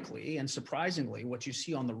 Ironically and surprisingly, what you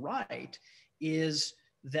see on the right is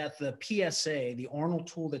that the PSA, the Arnold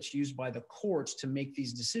tool that's used by the courts to make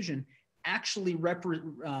these decisions, actually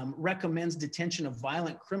recommends detention of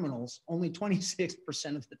violent criminals only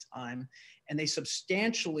 26% of the time, and they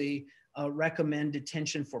substantially recommend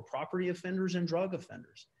detention for property offenders and drug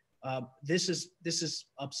offenders. This is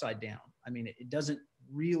upside down. I mean, it doesn't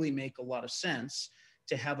really make a lot of sense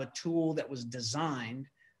to have a tool that was designed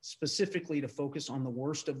specifically to focus on the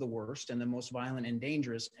worst of the worst and the most violent and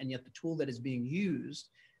dangerous, and yet the tool that is being used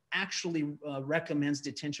actually recommends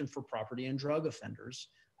detention for property and drug offenders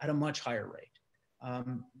at a much higher rate.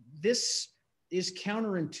 This is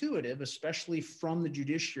counterintuitive, especially from the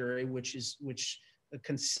judiciary, which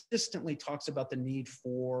consistently talks about the need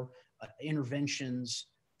for interventions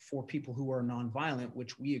for people who are nonviolent,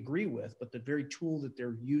 which we agree with, but the very tool that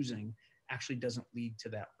they're using actually doesn't lead to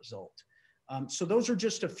that result. So those are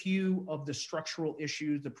just a few of the structural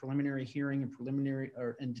issues, the preliminary hearing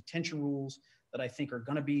and detention rules that I think are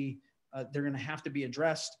going to be, they're going to have to be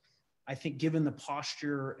addressed. I think given the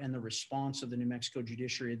posture and the response of the New Mexico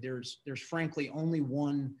judiciary, there's frankly only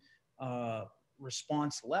one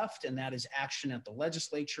response left, and that is action at the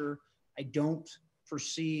legislature. I don't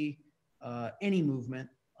foresee any movement,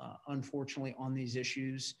 unfortunately, on these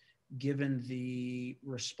issues, given the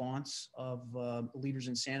response of leaders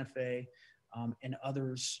in Santa Fe and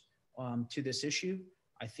others to this issue.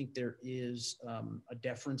 I think there is a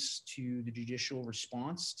deference to the judicial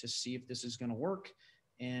response to see if this is going to work.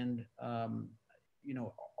 And, you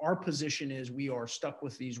know, our position is we are stuck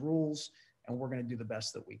with these rules and we're going to do the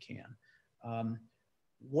best that we can.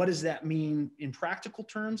 What does that mean in practical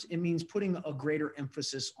terms? It means putting a greater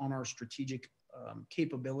emphasis on our strategic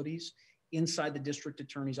capabilities inside the district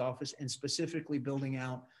attorney's office, and specifically building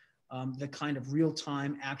out the kind of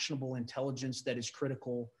real-time actionable intelligence that is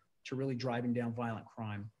critical to really driving down violent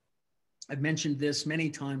crime. I've mentioned this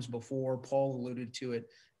many times before. Paul alluded to it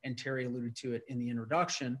and Terry alluded to it in the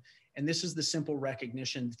introduction. And this is the simple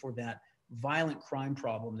recognition for that violent crime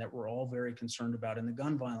problem that we're all very concerned about, and the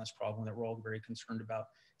gun violence problem that we're all very concerned about.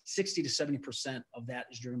 60 to 70% of that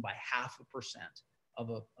is driven by 0.5%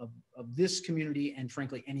 of this community and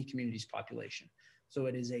frankly, any community's population. So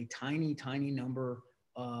it is a tiny, tiny number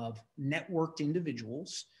of networked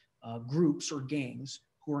individuals, groups or gangs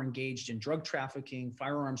who are engaged in drug trafficking,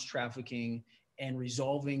 firearms trafficking, and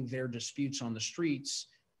resolving their disputes on the streets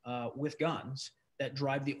with guns that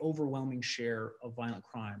drive the overwhelming share of violent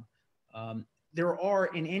crime. There are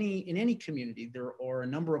in any community, there are a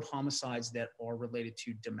number of homicides that are related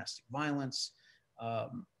to domestic violence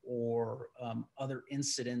or other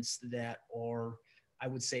incidents that are, I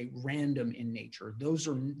would say, random in nature. Those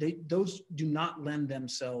do not lend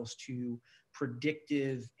themselves to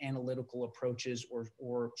predictive analytical approaches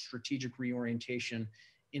or strategic reorientation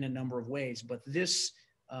in a number of ways. But this,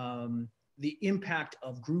 the impact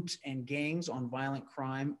of groups and gangs on violent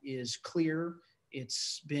crime is clear.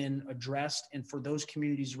 It's been addressed. And for those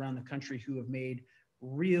communities around the country who have made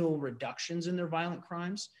real reductions in their violent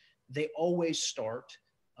crimes, they always start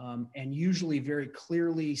and usually very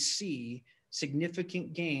clearly see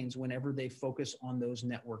significant gains whenever they focus on those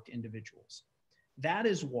networked individuals. That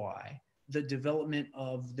is why the development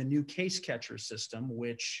of the new case catcher system,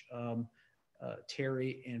 which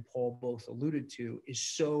Terry and Paul both alluded to is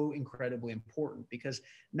so incredibly important, because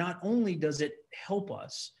not only does it help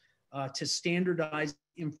us to standardize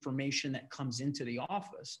information that comes into the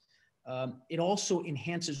office, it also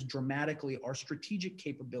enhances dramatically our strategic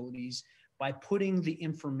capabilities by putting the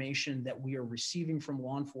information that we are receiving from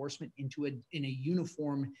law enforcement in a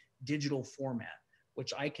uniform digital format,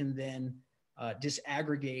 which I can then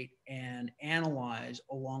disaggregate and analyze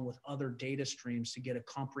along with other data streams to get a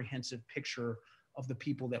comprehensive picture of the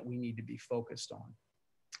people that we need to be focused on.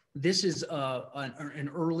 This is an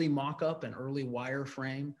early mock-up, an early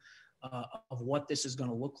wireframe of what this is going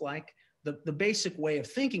to look like. The basic way of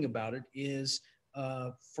thinking about it is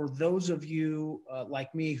for those of you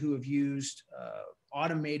like me who have used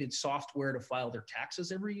automated software to file their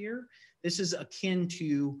taxes every year, this is akin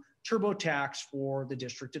to TurboTax for the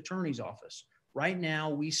district attorney's office. Right now,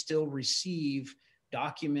 we still receive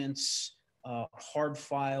documents, hard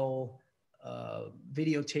file,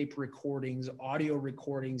 videotape recordings, audio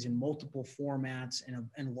recordings in multiple formats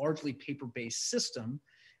and largely paper-based system.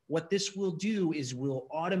 What this will do is we'll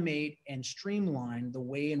automate and streamline the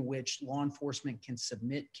way in which law enforcement can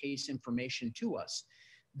submit case information to us.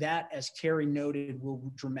 That, as Terry noted,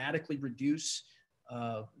 will dramatically reduce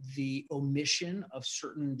the omission of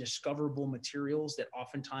certain discoverable materials that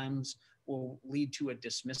oftentimes will lead to a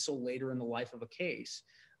dismissal later in the life of a case.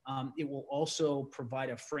 It will also provide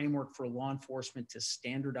a framework for law enforcement to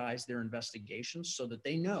standardize their investigations so that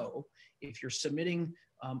they know if you're submitting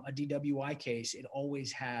a DWI case, it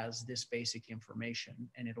always has this basic information,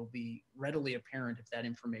 and it'll be readily apparent if that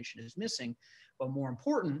information is missing. But more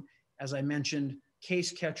important, as I mentioned,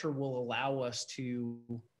 Case Catcher will allow us to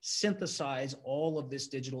synthesize all of this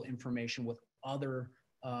digital information with other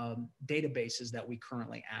databases that we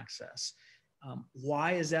currently access.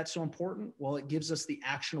 Why is that so important? Well, it gives us the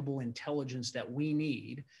actionable intelligence that we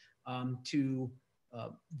need to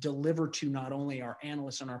deliver to not only our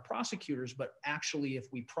analysts and our prosecutors, but actually if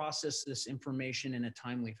we process this information in a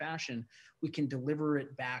timely fashion, we can deliver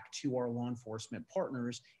it back to our law enforcement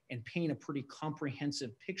partners and paint a pretty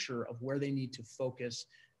comprehensive picture of where they need to focus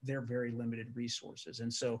their very limited resources.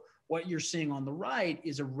 And so what you're seeing on the right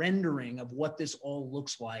is a rendering of what this all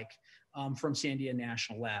looks like from Sandia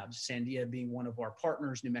National Labs, Sandia being one of our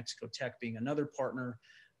partners, New Mexico Tech being another partner.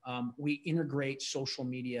 We integrate social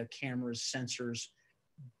media, cameras, sensors,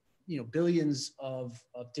 billions of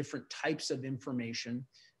different types of information,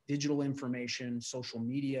 digital information, social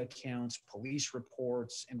media accounts, police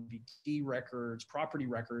reports, MVD records, property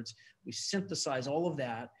records. We synthesize all of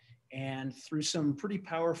that, and through some pretty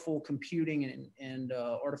powerful computing and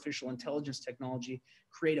artificial intelligence technology,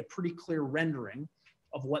 create a pretty clear rendering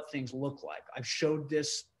of what things look like. I've showed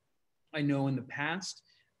this, I know, in the past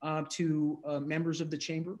to members of the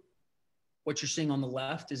chamber. What you're seeing on the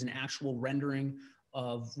left is an actual rendering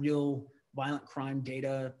of real violent crime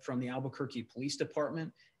data from the Albuquerque Police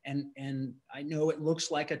Department. And I know it looks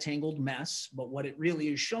like a tangled mess, but what it really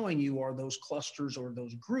is showing you are those clusters or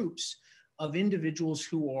those groups of individuals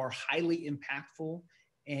who are highly impactful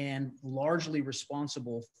and largely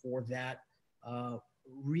responsible for that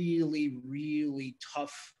really, really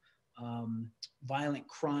tough violent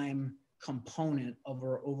crime component of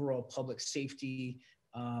our overall public safety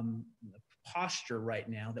posture right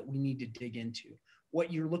now that we need to dig into.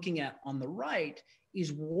 What you're looking at on the right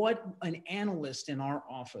is what an analyst in our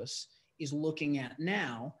office is looking at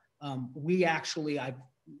now. I've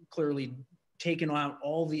clearly taken out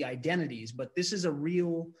all the identities, but this is a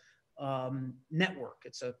real network.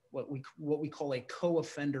 It's what we call a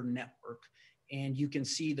co-offender network. And you can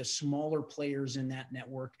see the smaller players in that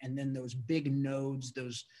network, and then those big nodes,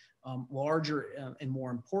 those larger and more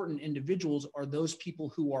important individuals are those people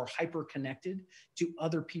who are hyper-connected to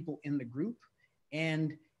other people in the group.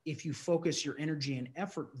 And if you focus your energy and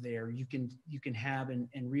effort there, you can have and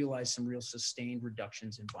realize some real sustained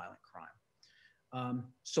reductions in violent crime.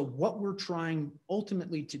 So what we're trying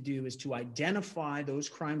ultimately to do is to identify those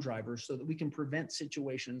crime drivers so that we can prevent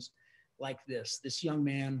situations like this. This young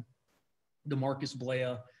man, DeMarcus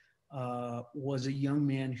Blea, was a young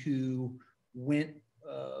man who went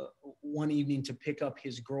one evening to pick up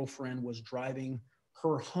his girlfriend, was driving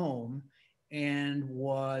her home, and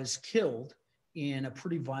was killed in a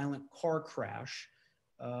pretty violent car crash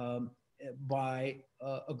by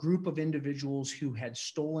a group of individuals who had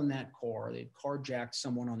stolen that car. They'd carjacked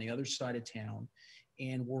someone on the other side of town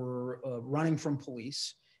and were running from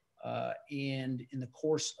police. And in the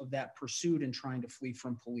course of that pursuit and trying to flee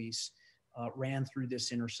from police, ran through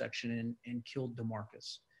this intersection and killed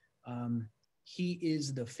DeMarcus. He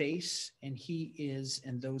is the face, and he is,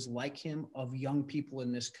 and those like him, of young people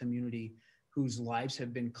in this community whose lives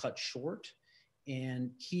have been cut short.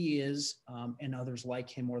 And he is, and others like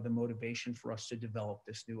him, are the motivation for us to develop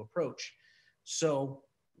this new approach. So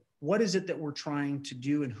what is it that we're trying to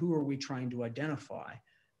do, and who are we trying to identify?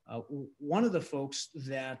 One of the folks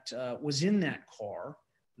that was in that car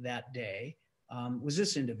that day was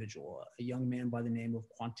this individual, a young man by the name of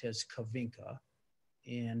Quantes Kavinka.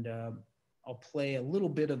 And I'll play a little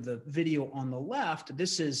bit of the video on the left.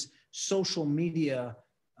 This is social media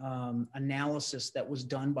analysis that was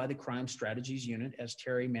done by the Crime Strategies Unit, as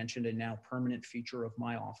Terry mentioned, a now permanent feature of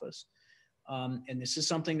my office. And this is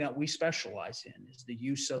something that we specialize in, is the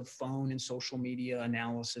use of phone and social media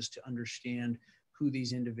analysis to understand who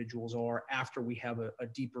these individuals are after we have a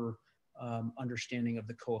deeper understanding of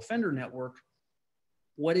the co-offender network.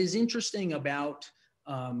 What is interesting about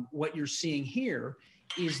what you're seeing here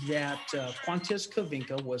is that Quantes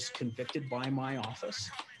Kavinka was convicted by my office,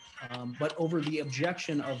 but over the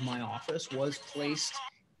objection of my office was placed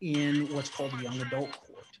in what's called a young adult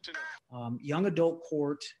court. Young adult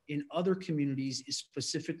court in other communities is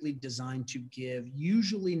specifically designed to give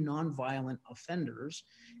usually nonviolent offenders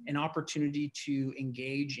an opportunity to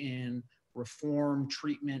engage in reform,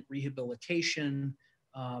 treatment, rehabilitation,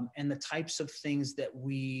 and the types of things that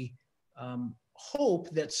we hope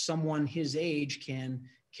that someone his age can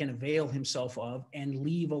avail himself of and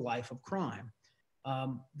leave a life of crime.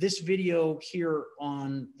 This video here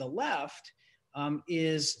on the left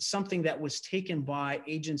is something that was taken by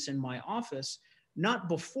agents in my office, not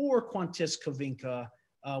before Quantes Kavinka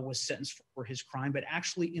was sentenced for his crime, but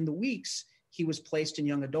actually in the weeks he was placed in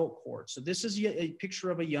young adult court. So this is a picture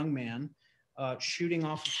of a young man shooting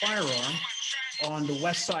off a firearm on the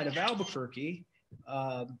west side of Albuquerque.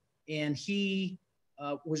 And he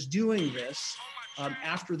was doing this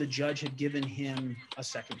after the judge had given him a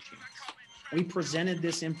second chance. We presented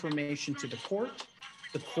this information to the court.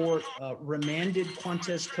 The court remanded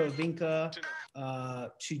Quantes Kavinka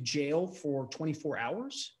to jail for 24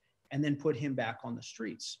 hours and then put him back on the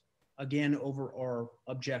streets, again, over our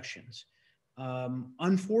objections.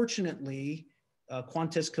 Unfortunately,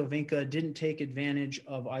 Quantes Kavinka didn't take advantage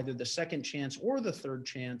of either the second chance or the third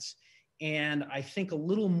chance. And I think a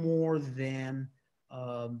little more than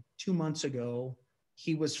 2 months ago,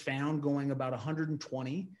 he was found going about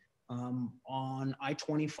 120 on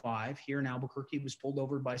I-25 here in Albuquerque. He was pulled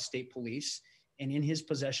over by state police, and in his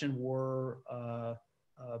possession were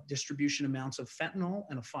distribution amounts of fentanyl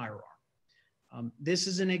and a firearm. This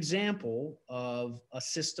is an example of a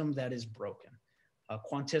system that is broken.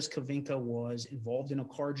 Quantes Kavinka was involved in a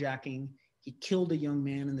carjacking. He killed a young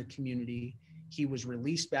man in the community. He was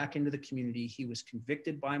released back into the community. He was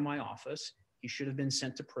convicted by my office. He should have been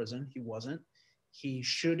sent to prison. He wasn't. He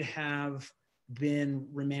should have been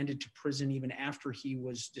remanded to prison even after he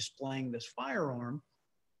was displaying this firearm,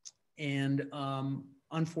 and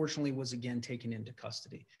unfortunately was again taken into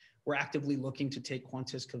custody. We're actively looking to take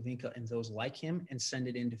Quantes Kavinka and those like him and send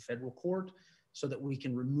it into federal court so that we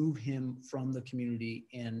can remove him from the community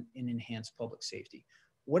and enhance public safety.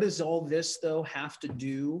 What does all this, though, have to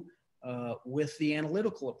do with the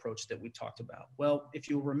analytical approach that we talked about? Well, if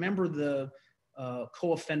you remember the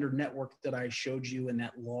co-offender network that I showed you in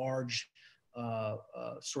that large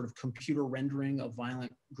sort of computer rendering of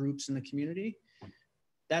violent groups in the community,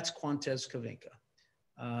 that's Quantes Kavinka.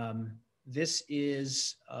 This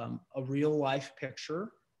is a real life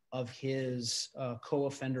picture of his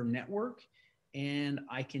co-offender network. And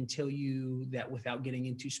I can tell you that without getting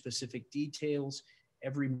into specific details,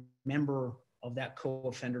 every member of that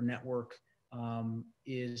co-offender network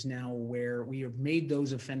is now aware. We have made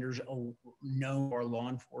those offenders know our law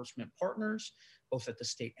enforcement partners, both at the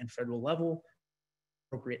state and federal level.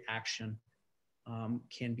 Appropriate action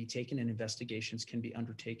can be taken and investigations can be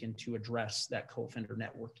undertaken to address that co-offender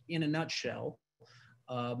network. In a nutshell,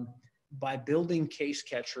 by building Case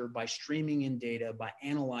Catcher, by streaming in data, by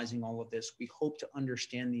analyzing all of this, we hope to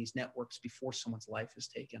understand these networks before someone's life is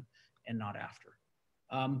taken and not after.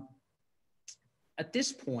 At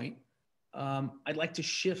this point, I'd like to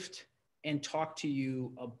shift and talk to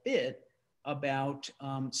you a bit about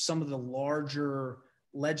some of the larger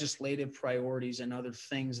legislative priorities and other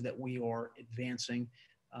things that we are advancing.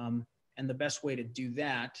 And the best way to do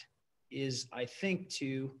that is, I think,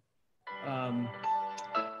 to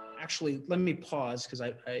actually, let me pause because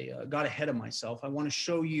I got ahead of myself. I want to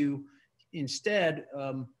show you instead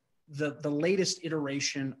the latest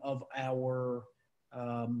iteration of our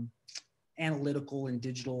analytical and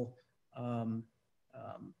digital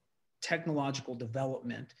technological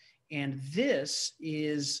development. And this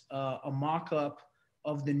is a mock-up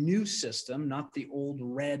of the new system, not the old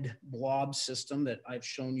red blob system that I've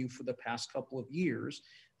shown you for the past couple of years.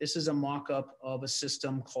 This is a mock-up of a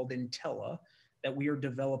system called Intella that we are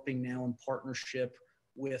developing now in partnership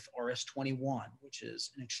with RS21, which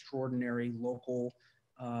is an extraordinary local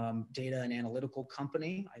data and analytical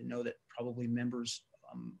company. I know that probably members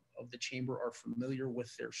of the chamber are familiar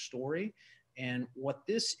with their story. And what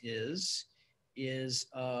this is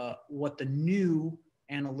what the new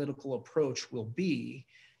analytical approach will be.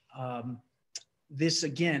 This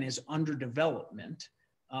again is under development,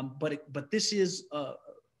 but this is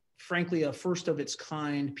frankly a first of its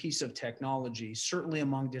kind piece of technology, certainly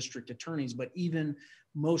among district attorneys, but even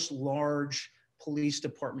most large police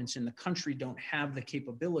departments in the country don't have the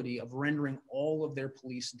capability of rendering all of their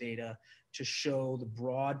police data to show the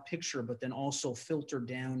broad picture, but then also filter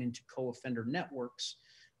down into co-offender networks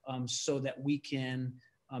so that we can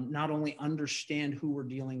not only understand who we're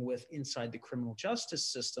dealing with inside the criminal justice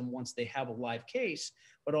system once they have a live case,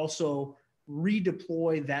 but also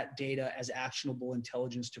redeploy that data as actionable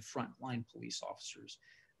intelligence to frontline police officers.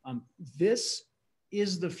 This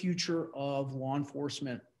is the future of law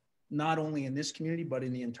enforcement, not only in this community, but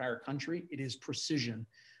in the entire country. It is precision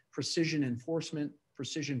enforcement,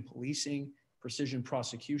 precision policing, precision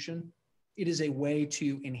prosecution. It is a way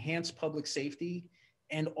to enhance public safety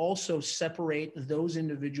and also separate those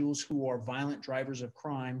individuals who are violent drivers of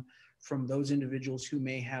crime from those individuals who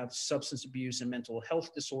may have substance abuse and mental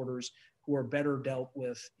health disorders who are better dealt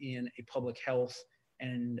with in a public health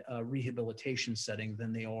and rehabilitation setting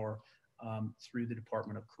than they are through the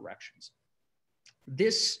Department of Corrections.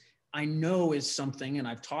 This, I know, is something, and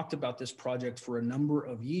I've talked about this project for a number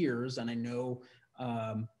of years, and I know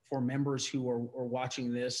for members who are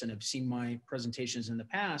watching this and have seen my presentations in the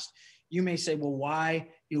past, you may say, well, why,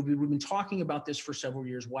 we've been talking about this for several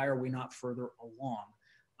years, why are we not further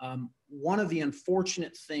along? One of the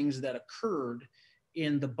unfortunate things that occurred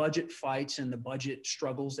in the budget fights and the budget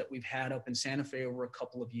struggles that we've had up in Santa Fe over a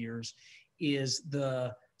couple of years is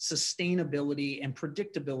the sustainability and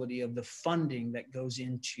predictability of the funding that goes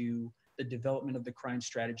into the development of the crime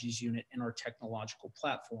strategies unit and our technological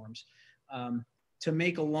platforms. To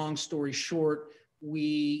make a long story short,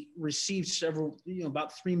 we received several,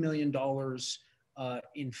 about $3 million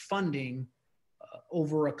in funding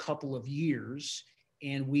over a couple of years.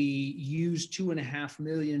 And we used $2.5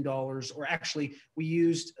 million, or actually we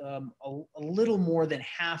used a little more than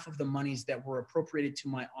half of the monies that were appropriated to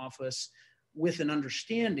my office, with an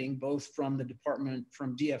understanding both from the department,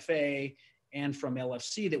 from DFA and from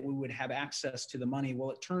LFC, that we would have access to the money.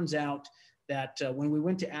 Well, it turns out that when we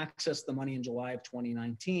went to access the money in July of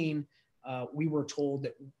 2019, we were told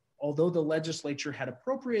that although the legislature had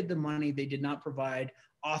appropriated the money, they did not provide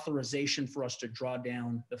authorization for us to draw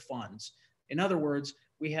down the funds. In other words,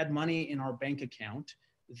 we had money in our bank account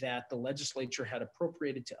that the legislature had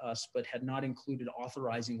appropriated to us, but had not included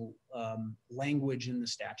authorizing language in the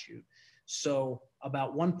statute. So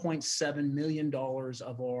about $1.7 million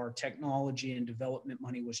of our technology and development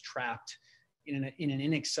money was trapped in an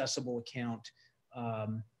inaccessible account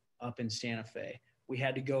up in Santa Fe. We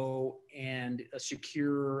had to go and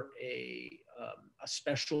secure a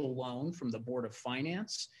special loan from the Board of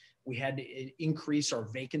Finance. We had to increase our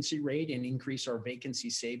vacancy rate and increase our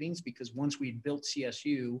vacancy savings, because once we'd built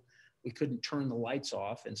CSU, we couldn't turn the lights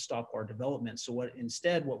off and stop our development. So what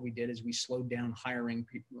we did is we slowed down hiring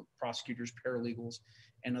people, prosecutors, paralegals,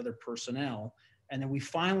 and other personnel. And then we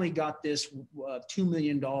finally got this $2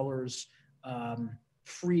 million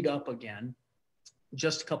freed up again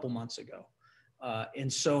just a couple months ago.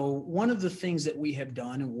 And so one of the things that we have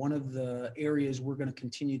done, and one of the areas we're going to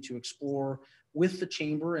continue to explore with the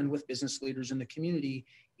chamber and with business leaders in the community,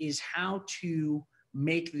 is how to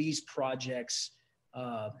make these projects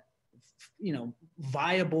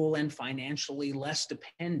viable and financially less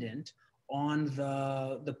dependent on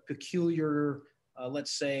the peculiar,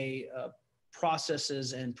 let's say,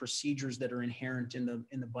 processes and procedures that are inherent in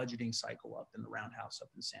the budgeting cycle up in the Roundhouse up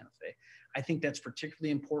in Santa Fe. I think that's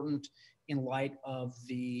particularly important in light of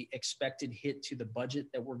the expected hit to the budget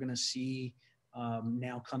that we're going to see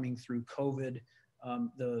now coming through COVID.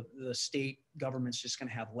 The state government's just going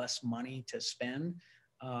to have less money to spend.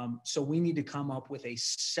 So we need to come up with a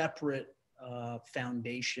separate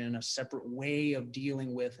foundation, a separate way of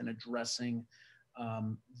dealing with and addressing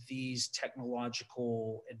these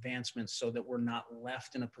technological advancements, so that we're not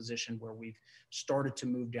left in a position where we've started to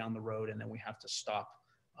move down the road and then we have to stop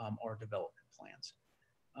our development plans.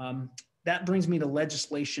 That brings me to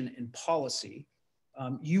legislation and policy.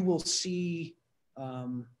 You will see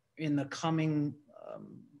in the coming,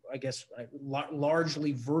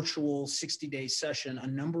 largely virtual 60-day session, a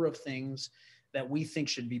number of things that we think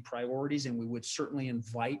should be priorities, and we would certainly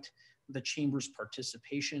invite the chamber's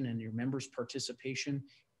participation and your members' participation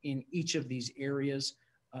in each of these areas.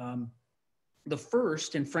 The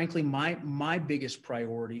first, and frankly, my biggest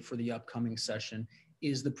priority for the upcoming session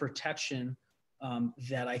is the protection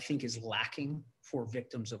that I think is lacking for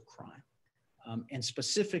victims of crime. And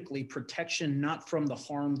specifically protection not from the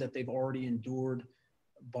harm that they've already endured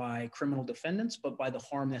by criminal defendants, but by the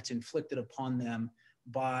harm that's inflicted upon them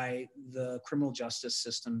by the criminal justice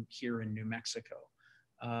system here in New Mexico.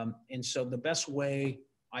 And so the best way,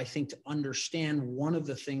 I think, to understand one of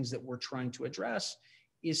the things that we're trying to address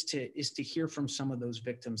is to hear from some of those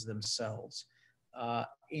victims themselves.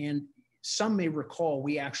 And some may recall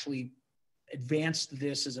we actually advanced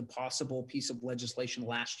this as a possible piece of legislation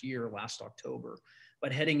last October,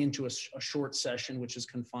 but heading into a short session, which is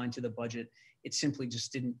confined to the budget, it simply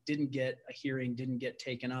just didn't get a hearing, didn't get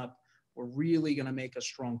taken up. We're really going to make a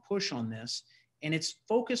strong push on this. And it's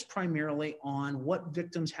focused primarily on what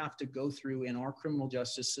victims have to go through in our criminal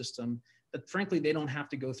justice system that frankly, they don't have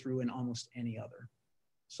to go through in almost any other.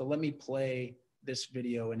 So let me play this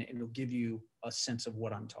video and it'll give you a sense of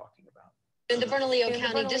what I'm talking about. The Bernalillo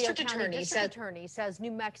County District Attorney says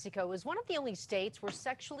New Mexico is one of the only states where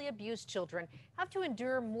sexually abused children have to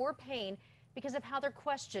endure more pain because of how they're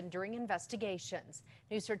questioned during investigations.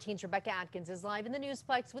 News 13's Rebecca Atkins is live in the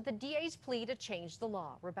Newsplex with the DA's plea to change the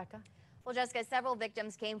law. Rebecca? Well, Jessica, several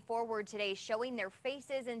victims came forward today showing their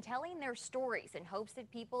faces and telling their stories in hopes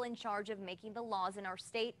that people in charge of making the laws in our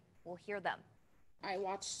state will hear them. I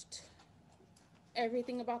watched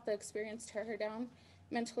everything about the experience tear her down,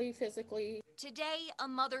 mentally, physically. Today, a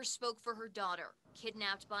mother spoke for her daughter,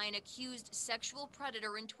 kidnapped by an accused sexual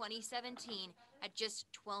predator in 2017 at just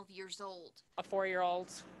 12 years old. A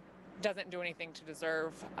 4-year-old doesn't do anything to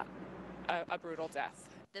deserve a brutal death.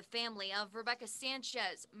 The family of Rebecca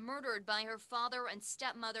Sanchez, murdered by her father and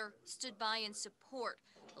stepmother, stood by in support,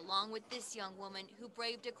 along with this young woman who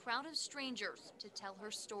braved a crowd of strangers to tell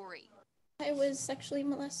her story. I was sexually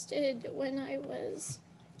molested when I was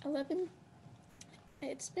 11.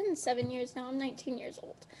 It's been 7 years now. I'm 19 years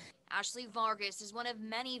old. Ashley Vargas is one of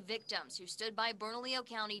many victims who stood by Bernalillo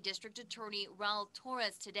County District Attorney Attorney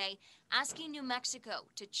Torrez today, asking New Mexico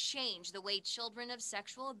to change the way children of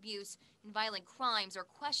sexual abuse and violent crimes are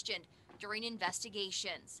questioned during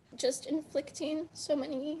investigations. Just inflicting so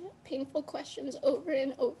many painful questions over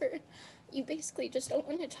and over. You basically just don't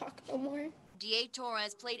want to talk no more. DA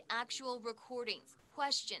Torrez played actual recordings,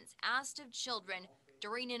 questions asked of children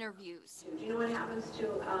during interviews. Do you know what happens to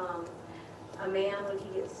a man when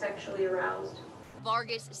he gets sexually aroused?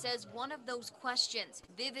 Vargas says one of those questions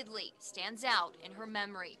vividly stands out in her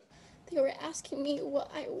memory. They were asking me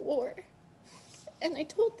what I wore, and I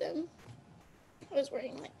told them I was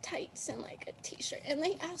wearing like tights and like a t-shirt, and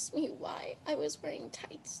they asked me why I was wearing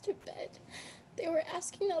tights to bed. They were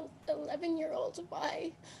asking an 11-year-old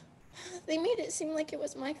why. They made it seem like it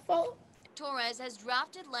was my fault. Torrez has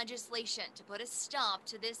drafted legislation to put a stop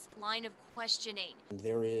to this line of questioning.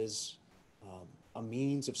 There is a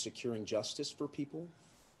means of securing justice for people,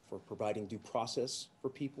 for providing due process for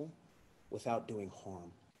people without doing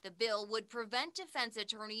harm. The bill would prevent defense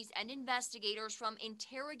attorneys and investigators from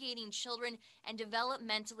interrogating children and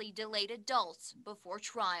developmentally delayed adults before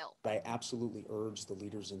trial. I absolutely urge the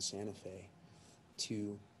leaders in Santa Fe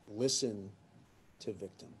to listen to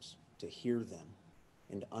victims, to hear them,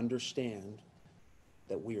 and understand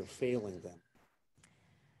that we are failing them.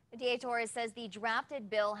 DA Torrez says the drafted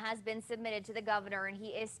bill has been submitted to the governor, and he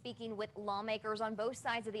is speaking with lawmakers on both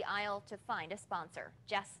sides of the aisle to find a sponsor.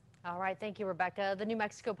 Jess? All right, thank you, Rebecca. The New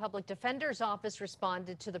Mexico Public Defender's Office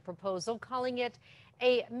responded to the proposal, calling it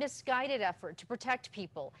a misguided effort to protect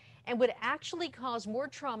people and would actually cause more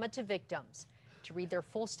trauma to victims. To read their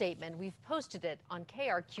full statement, we've posted it on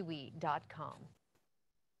krqe.com.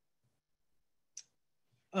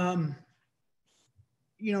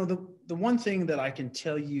 You know, the one thing that I can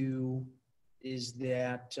tell you is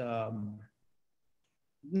that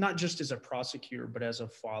not just as a prosecutor, but as a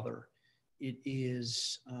father, it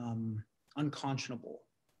is unconscionable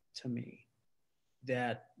to me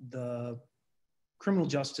that the criminal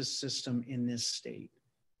justice system in this state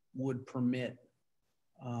would permit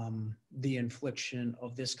the infliction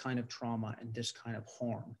of this kind of trauma and this kind of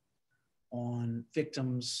harm on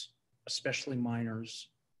victims, especially minors,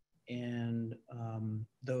 and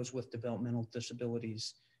those with developmental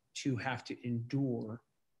disabilities, to have to endure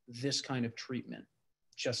this kind of treatment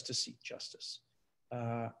just to seek justice.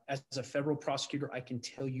 As a federal prosecutor, I can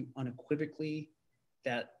tell you unequivocally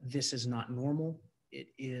that this is not normal. It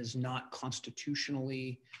is not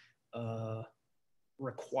constitutionally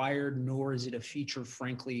required, nor is it a feature,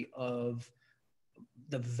 frankly, of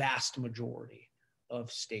the vast majority of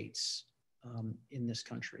states in this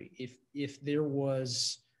country. If there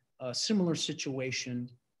was a similar situation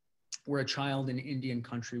where a child in Indian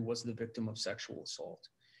country was the victim of sexual assault,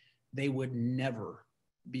 they would never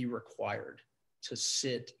be required to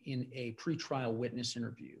sit in a pretrial witness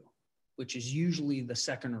interview, which is usually the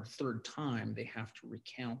second or third time they have to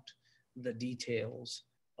recount the details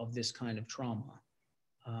of this kind of trauma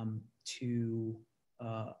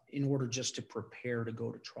in order just to prepare to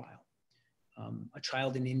go to trial. A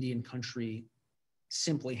child in Indian country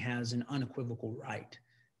simply has an unequivocal right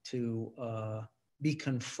to be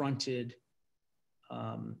confronted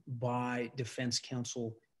by defense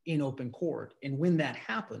counsel in open court. And when that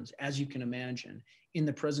happens, as you can imagine, in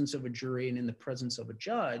the presence of a jury and in the presence of a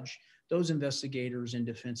judge, those investigators and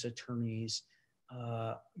defense attorneys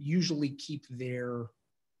usually keep their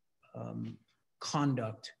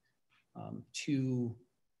conduct to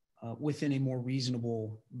within a more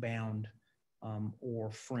reasonable bound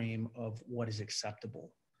or frame of what is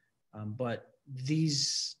acceptable. But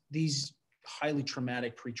these highly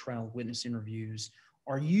traumatic pretrial witness interviews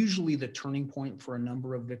are usually the turning point for a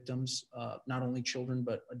number of victims, not only children,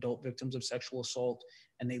 but adult victims of sexual assault.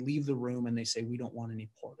 And they leave the room and they say, we don't want any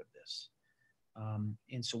part of this.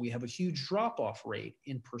 And so we have a huge drop-off rate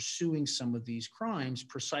in pursuing some of these crimes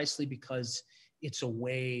precisely because it's a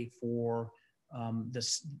way for the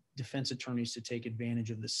defense attorneys to take advantage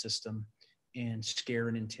of the system and scare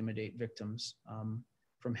and intimidate victims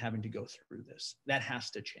from having to go through this. That has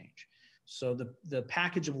to change. So the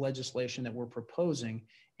package of legislation that we're proposing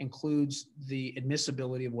includes the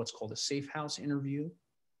admissibility of what's called a safe house interview.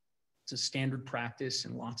 It's a standard practice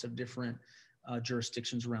in lots of different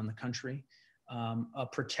jurisdictions around the country. A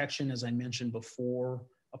protection, as I mentioned before,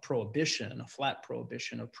 a prohibition, a flat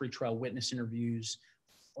prohibition of pretrial witness interviews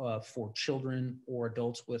for children or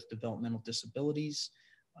adults with developmental disabilities,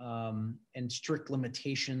 and strict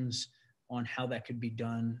limitations on how that could be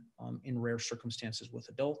done in rare circumstances with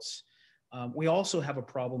adults. We also have a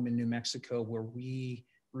problem in New Mexico where we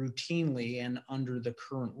routinely and under the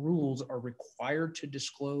current rules are required to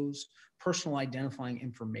disclose personal identifying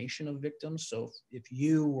information of victims. So if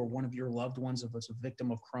you or one of your loved ones was a victim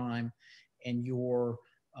of crime and your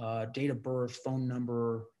date of birth, phone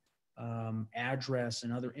number, address,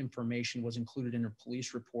 and other information was included in a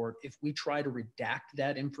police report, if we try to redact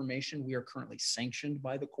that information, we are currently sanctioned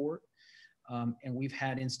by the court. And we've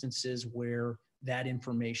had instances where that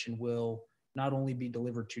information will not only be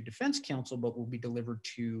delivered to defense counsel, but will be delivered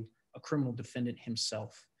to a criminal defendant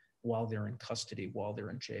himself while they're in custody, while they're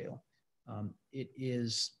in jail. It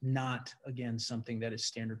is not, again, something that is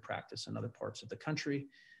standard practice in other parts of the country.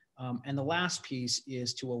 And the last piece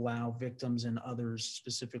is to allow victims and others,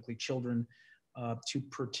 specifically children, to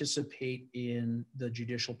participate in the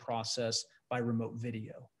judicial process by remote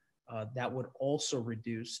video. That would also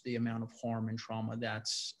reduce the amount of harm and trauma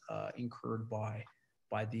that's incurred by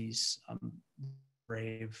these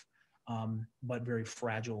brave but very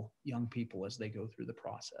fragile young people as they go through the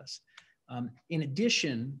process. In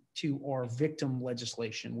addition to our victim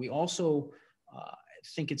legislation, we also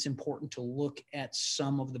think it's important to look at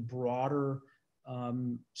some of the broader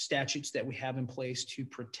statutes that we have in place to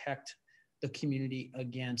protect the community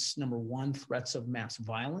against, number one, threats of mass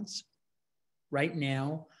violence. Right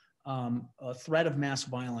now, a threat of mass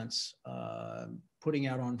violence, putting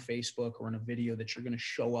out on Facebook or in a video that you're going to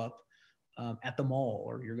show up at the mall,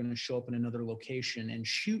 or you're going to show up in another location and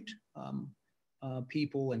shoot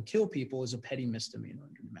people and kill people, is a petty misdemeanor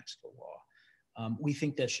under New Mexico law. We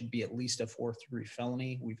think that should be at least a 4th-degree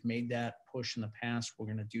felony. We've made that push in the past. We're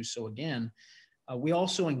going to do so again. We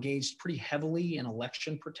also engaged pretty heavily in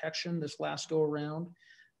election protection this last go around.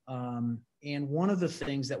 And one of the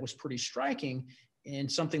things that was pretty striking,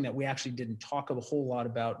 and something that we actually didn't talk a whole lot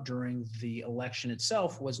about during the election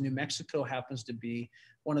itself, was New Mexico happens to be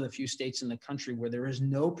one of the few states in the country where there is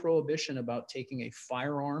no prohibition about taking a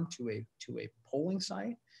firearm to a polling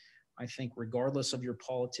site. I think regardless of your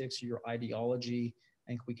politics or your ideology,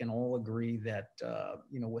 I think we can all agree that,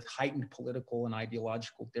 with heightened political and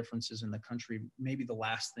ideological differences in the country, maybe the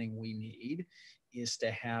last thing we need is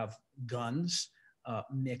to have guns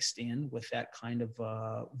mixed in with that kind of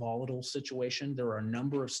volatile situation. There are a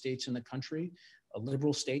number of states in the country,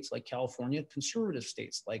 liberal states like California, conservative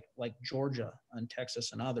states like Georgia and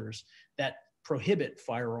Texas and others, that prohibit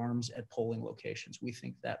firearms at polling locations. We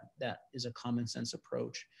think that is a common sense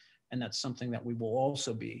approach, and that's something that we will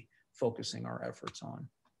also be focusing our efforts on.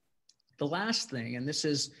 The last thing, and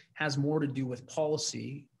this has more to do with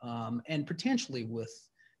policy and potentially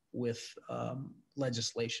with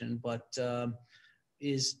legislation, but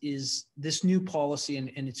is this new policy, and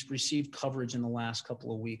it's received coverage in the last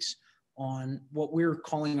couple of weeks on what we're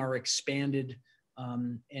calling our expanded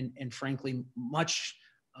and frankly much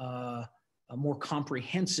more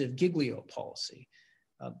comprehensive Giglio policy.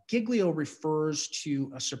 Giglio refers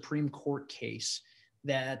to a Supreme Court case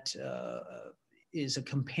that is a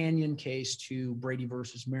companion case to Brady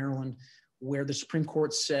versus Maryland, where the Supreme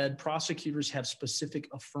Court said prosecutors have specific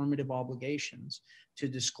affirmative obligations to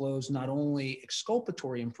disclose not only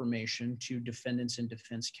exculpatory information to defendants and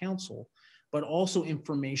defense counsel, but also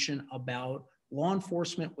information about law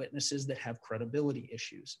enforcement witnesses that have credibility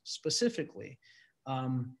issues. Specifically,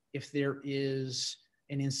 if there is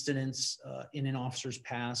an incident in an officer's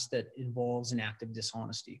past that involves an act of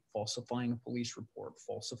dishonesty, falsifying a police report,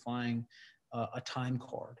 falsifying a time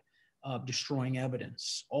card, destroying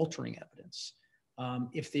evidence, altering evidence.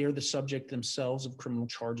 If they are the subject themselves of criminal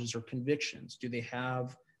charges or convictions, do they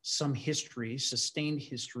have some history, sustained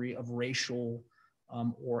history of racial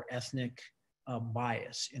or ethnic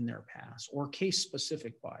bias in their past, or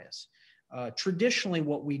case-specific bias? Traditionally,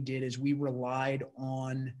 what we did is we relied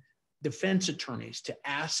on defense attorneys to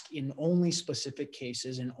ask in only specific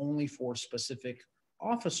cases and only for specific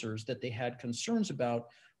officers that they had concerns about,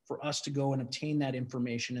 for us to go and obtain that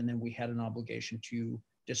information, and then we had an obligation to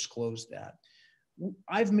disclose that.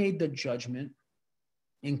 I've made the judgment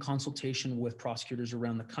in consultation with prosecutors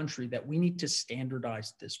around the country that we need to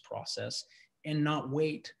standardize this process and not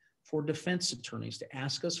wait for defense attorneys to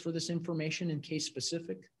ask us for this information in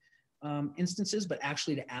case-specific instances, but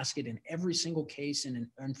actually to ask it in every single case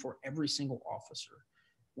and for every single officer.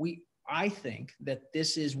 I think that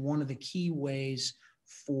this is one of the key ways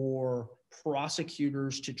for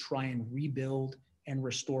prosecutors to try and rebuild and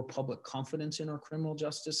restore public confidence in our criminal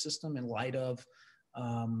justice system in light of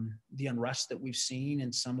the unrest that we've seen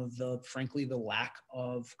and some of the, frankly, the lack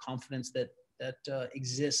of confidence that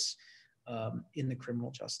exists in the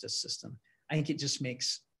criminal justice system. I think it just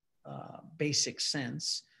makes basic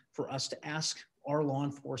sense for us to ask our law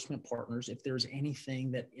enforcement partners if there's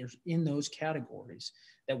anything that is in those categories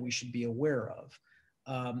that we should be aware of.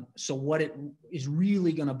 So what it is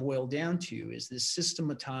really going to boil down to is this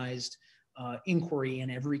systematized inquiry in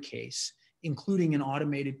every case, including an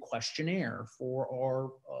automated questionnaire for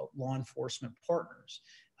our law enforcement partners,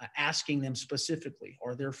 asking them specifically,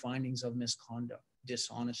 are there findings of misconduct,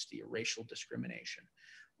 dishonesty, or racial discrimination?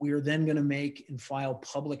 We are then going to make and file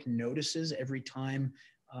public notices every time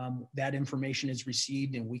that information is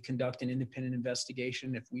received, and we conduct an independent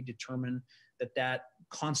investigation. If we determine that that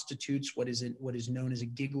constitutes what is known as a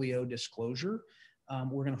Giglio disclosure,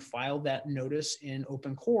 we're going to file that notice in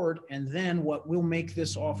open court. And then what will make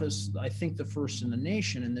this office, I think, the first in the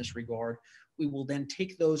nation in this regard, we will then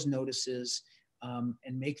take those notices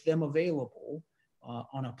and make them available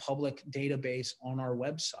on a public database on our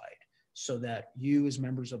website, so that you as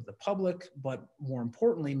members of the public, but more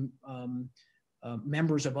importantly,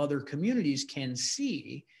 members of other communities can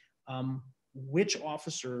see which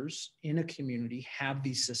officers in a community have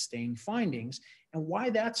these sustained findings. And why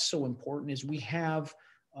that's so important is we have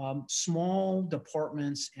small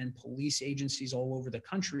departments and police agencies all over the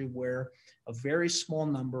country where a very small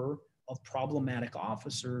number of problematic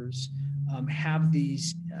officers have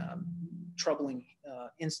these troubling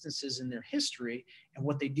instances in their history. And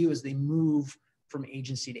what they do is they move from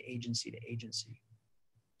agency to agency to agency.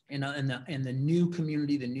 And the new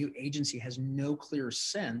community, the new agency has no clear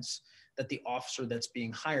sense that the officer that's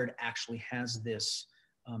being hired actually has this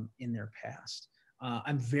in their past.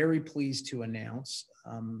 I'm very pleased to announce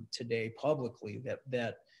today publicly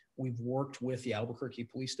that we've worked with the Albuquerque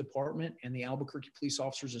Police Department and the Albuquerque Police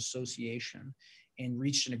Officers Association and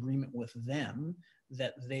reached an agreement with them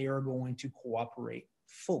that they are going to cooperate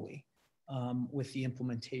fully with the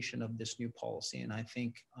implementation of this new policy. And I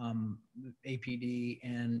think APD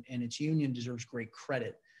and its union deserves great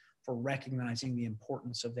credit for recognizing the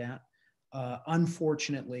importance of that.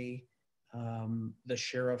 Unfortunately, the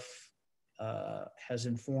sheriff has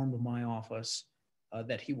informed my office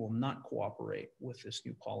that he will not cooperate with this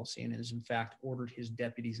new policy and has in fact ordered his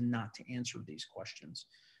deputies not to answer these questions.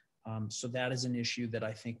 So that is an issue that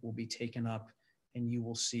I think will be taken up, and you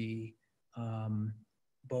will see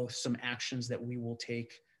both some actions that we will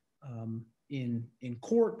take in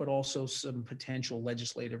court, but also some potential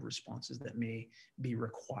legislative responses that may be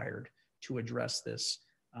required to address this.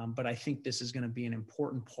 But I think this is going to be an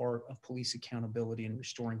important part of police accountability and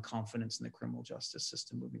restoring confidence in the criminal justice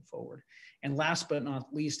system moving forward. And last but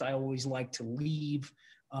not least, I always like to leave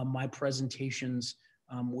my presentations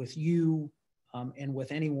with you and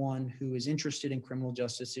with anyone who is interested in criminal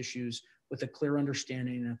justice issues with a clear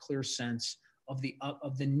understanding and a clear sense of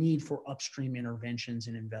the need for upstream interventions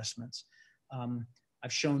and investments.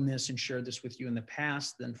 I've shown this and shared this with you in the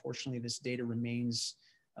past. Unfortunately, this data remains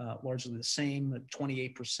largely the same.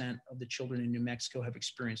 28% of the children in New Mexico have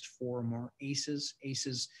experienced 4 or more ACEs.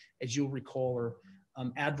 ACEs, as you'll recall, are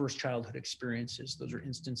adverse childhood experiences. Those are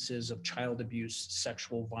instances of child abuse,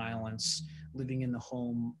 sexual violence, living in the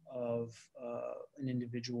home of an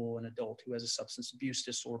individual, an adult who has a substance abuse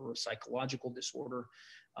disorder or a psychological disorder.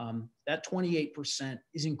 That 28%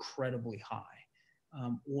 is incredibly high.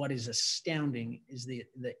 What is astounding is the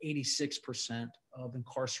 86% of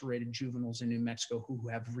incarcerated juveniles in New Mexico who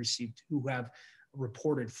have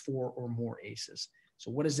reported 4 or more ACEs.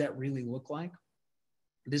 So what does that really look like?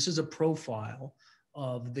 This is a profile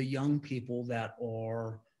of the young people that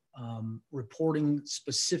are reporting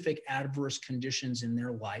specific adverse conditions in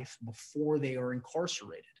their life before they are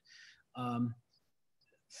incarcerated.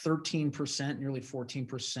 13%, nearly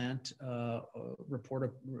 14%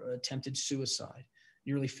 report attempted suicide,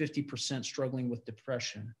 nearly 50% struggling with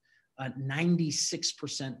depression,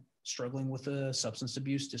 96% struggling with a substance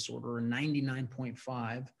abuse disorder, and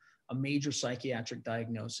 99.5% a major psychiatric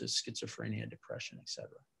diagnosis, schizophrenia, depression, etc.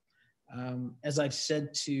 As I've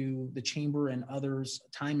said to the chamber and others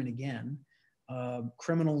time and again,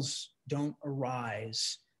 criminals don't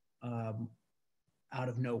arise out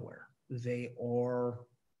of nowhere. They are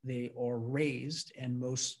raised and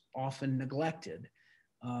most often neglected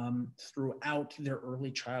throughout their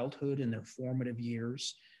early childhood and their formative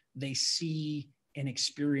years. They see and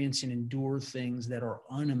experience and endure things that are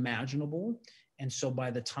unimaginable. And so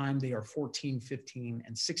by the time they are 14, 15,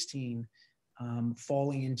 and 16,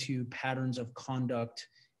 falling into patterns of conduct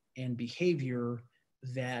and behavior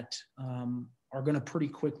that are going to pretty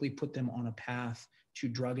quickly put them on a path to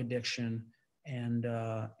drug addiction. And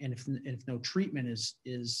if no treatment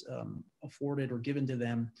is afforded or given to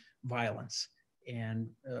them, violence and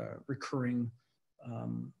recurring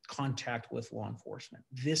contact with law enforcement.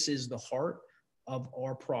 This is the heart of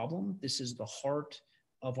our problem. This is the heart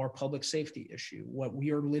of our public safety issue. What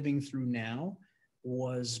we are living through now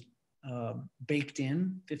was baked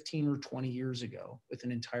in 15 or 20 years ago with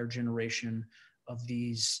an entire generation of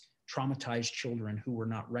these traumatized children who were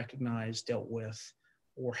not recognized, dealt with,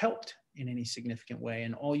 or helped in any significant way.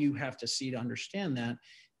 And all you have to see to understand that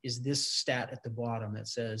is this stat at the bottom that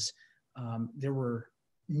says there were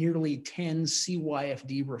nearly 10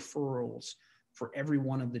 CYFD referrals for every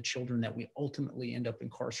one of the children that we ultimately end up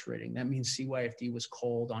incarcerating. That means CYFD was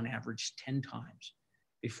called on average 10 times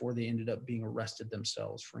before they ended up being arrested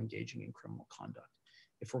themselves for engaging in criminal conduct.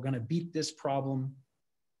 If we're going to beat this problem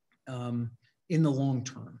in the long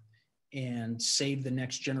term and save the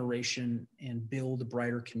next generation and build a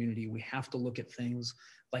brighter community, we have to look at things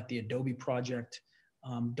like the Adobe Project.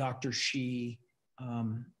 Dr. Shi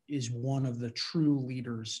is one of the true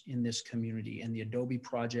leaders in this community, and the Adobe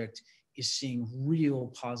Project is seeing real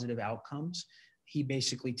positive outcomes. He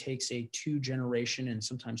basically takes a 2-generation and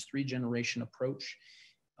sometimes 3-generation approach.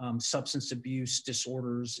 Substance abuse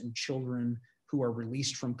disorders in children who are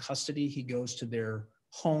released from custody, he goes to their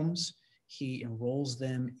homes. He enrolls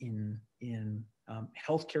them in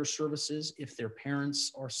healthcare services if their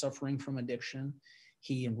parents are suffering from addiction.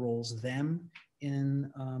 He enrolls them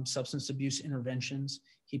in substance abuse interventions.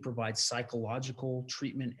 He provides psychological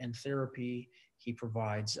treatment and therapy. He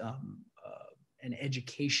provides an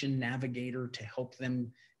education navigator to help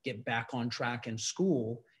them get back on track in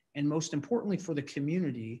school. And most importantly for the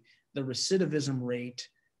community, the recidivism rate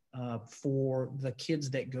for the kids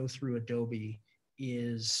that go through Adobe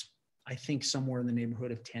is, I think, somewhere in the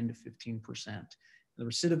neighborhood of 10 to 15%. The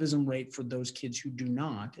recidivism rate for those kids who do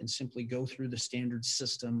not and simply go through the standard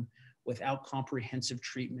system without comprehensive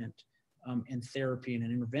treatment and therapy and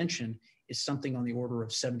an intervention is something on the order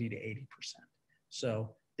of 70 to 80%. So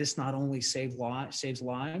this not only saves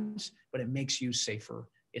lives, but it makes you safer.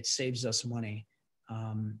 It saves us money.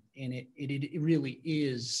 And it really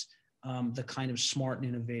is the kind of smart and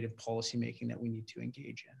innovative policymaking that we need to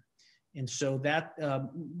engage in. And so that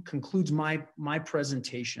concludes my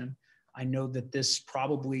presentation. I know that this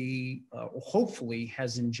probably, hopefully,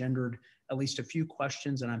 has engendered at least a few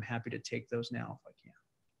questions, and I'm happy to take those now if I can.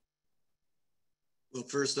 Well,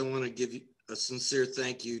 first, I want to give you a sincere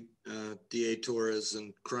thank you, DA Torrez.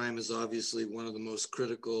 And crime is obviously one of the most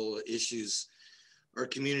critical issues our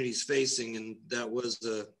community is facing, and that was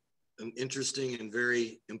an interesting and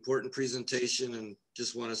very important presentation. And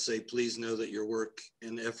just want to say, please know that your work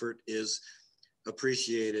and effort is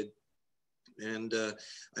appreciated. And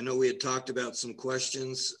I know we had talked about some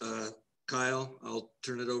questions. Kyle, I'll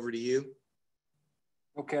turn it over to you.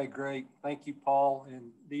 Okay, great. Thank you, Paul,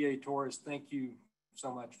 and DA Torrez. Thank you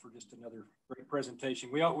so much for just another great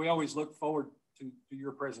presentation. We always look forward to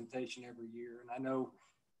your presentation every year, and I know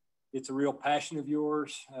it's a real passion of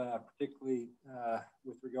yours, particularly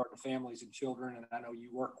with regard to families and children. And I know you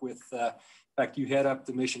work with, in fact, you head up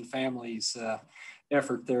the Mission Families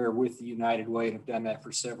effort there with the United Way and have done that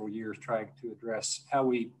for several years, trying to address how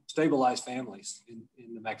we stabilize families in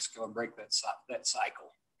New Mexico and break that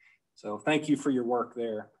cycle. So thank you for your work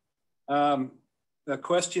there. A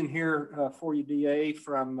question here for you, DA,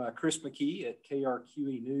 from Chris McKee at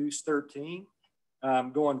KRQE News 13.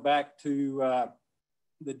 Going back to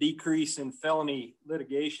the decrease in felony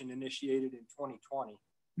litigation initiated in 2020.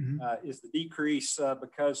 Is the decrease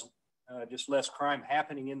because just less crime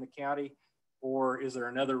happening in the county, or is there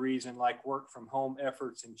another reason like work from home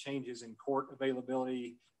efforts and changes in court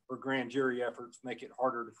availability or grand jury efforts make it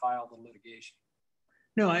harder to file the litigation?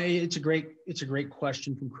 No, it's a great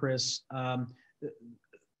question from Chris.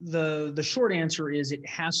 The short answer is it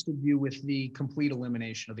has to do with the complete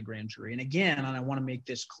elimination of the grand jury. And again, and I want to make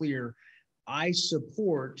this clear, I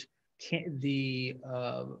support the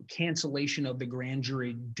cancellation of the grand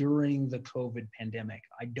jury during the COVID pandemic.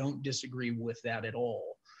 I don't disagree with that at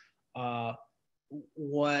all.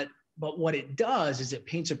 But what it does is it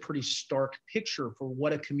paints a pretty stark picture for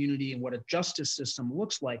what a community and what a justice system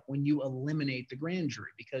looks like when you eliminate the grand jury,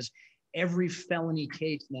 because every felony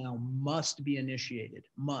case now must be initiated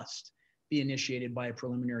by a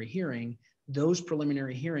preliminary hearing. Those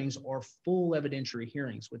preliminary hearings are full evidentiary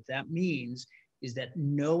hearings. What that means is that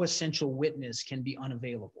no essential witness can be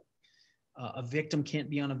unavailable. A victim can't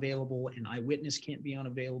be unavailable, an eyewitness can't be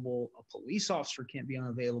unavailable, a police officer can't be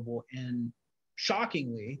unavailable, and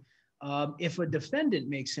shockingly, if a defendant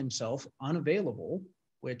makes himself unavailable,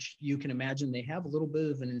 which you can imagine they have a little bit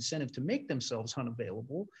of an incentive to make themselves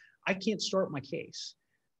unavailable, I can't start my case.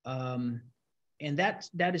 And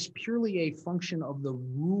that is purely a function of the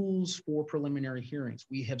rules for preliminary hearings.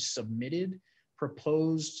 We have submitted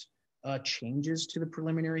proposed changes to the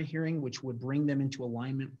preliminary hearing, which would bring them into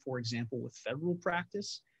alignment, for example, with federal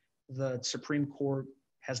practice. The Supreme Court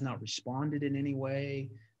has not responded in any way,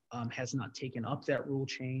 has not taken up that rule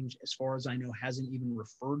change. As far as I know, hasn't even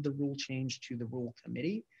referred the rule change to the rule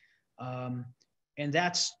committee. And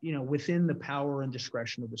that's, within the power and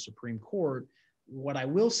discretion of the Supreme Court. What I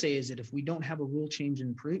will say is that if we don't have a rule change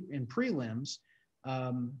in prelims,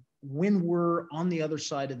 when we're on the other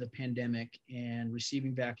side of the pandemic and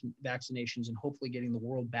receiving vaccinations and hopefully getting the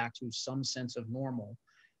world back to some sense of normal,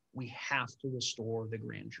 we have to restore the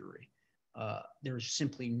grand jury. There's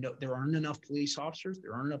simply there aren't enough police officers,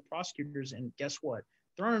 there aren't enough prosecutors, and guess what?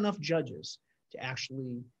 There aren't enough judges to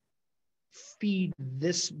actually feed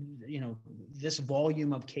this, this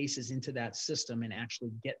volume of cases into that system and actually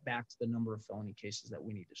get back to the number of felony cases that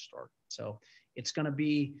we need to start. So it's going to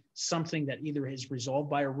be something that either is resolved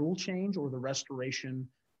by a rule change or the restoration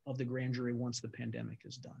of the grand jury once the pandemic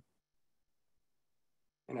is done.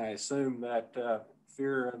 And I assume that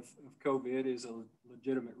fear of COVID is a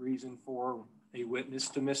legitimate reason for a witness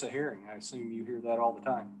to miss a hearing. I assume you hear that all the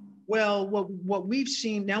time. Well, what we've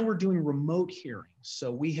seen, now we're doing remote hearings.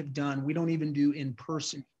 So we don't even do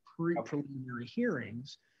in-person preliminary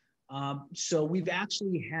hearings. So we've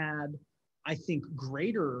actually had, I think,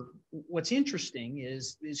 what's interesting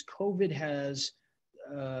is COVID has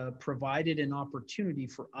provided an opportunity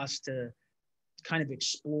for us to kind of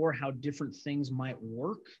explore how different things might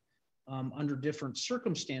work under different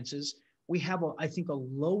circumstances. We have, I think, a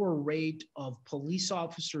lower rate of police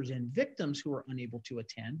officers and victims who are unable to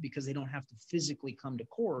attend because they don't have to physically come to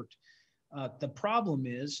court. The problem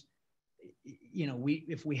is,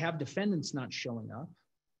 if we have defendants not showing up,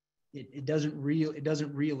 it doesn't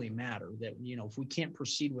really matter that, if we can't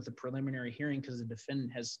proceed with a preliminary hearing because the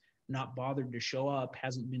defendant has not bothered to show up,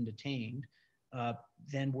 hasn't been detained,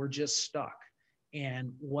 then we're just stuck.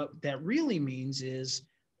 And what that really means is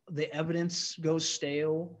the evidence goes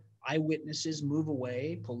stale, eyewitnesses move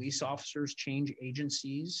away, police officers change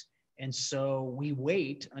agencies. And so we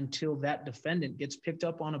wait until that defendant gets picked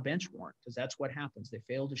up on a bench warrant, because that's what happens. They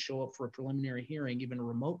fail to show up for a preliminary hearing, even a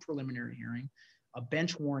remote preliminary hearing. A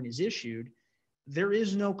bench warrant is issued. There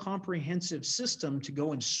is no comprehensive system to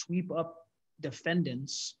go and sweep up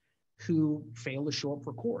defendants who fail to show up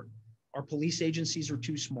for court. Our police agencies are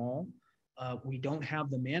too small. We don't have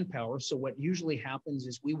the manpower. So what usually happens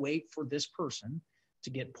is we wait for this person to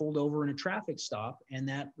get pulled over in a traffic stop, and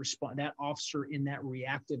that officer in that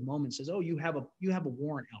reactive moment says, "Oh, you have a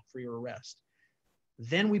warrant out for your arrest."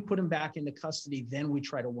 Then we put him back into custody. Then we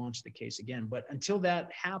try to launch the case again. But until that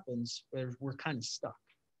happens, we're kind of stuck.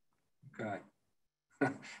 Okay.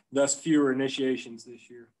 Thus fewer initiations this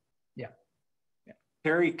year. Yeah.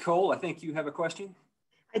 Terry Cole, I think you have a question.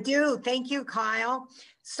 I do. Thank you, Kyle.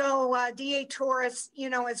 So DA Torrez,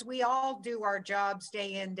 as we all do our jobs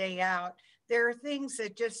day in, day out, there are things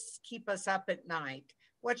that just keep us up at night.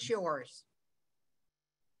 What's yours?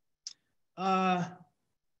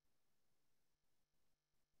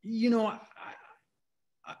 You know,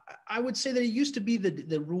 I would say that it used to be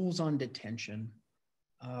the rules on detention,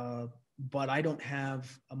 but I don't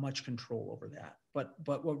have much control over that. But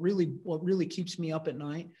what really keeps me up at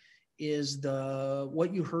night is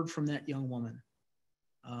what you heard from that young woman,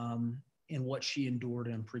 and what she endured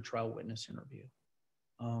in a pretrial witness interview.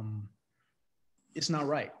 It's not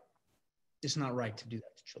right. It's not right to do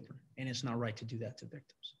that to children, and it's not right to do that to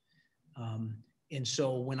victims. And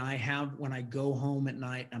so when I go home at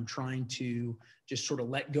night, I'm trying to just sort of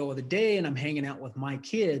let go of the day and I'm hanging out with my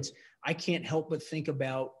kids, I can't help but think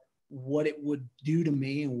about what it would do to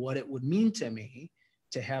me and what it would mean to me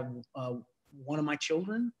to have one of my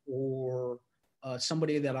children or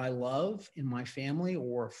somebody that I love in my family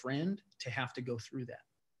or a friend to have to go through that.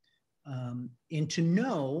 And to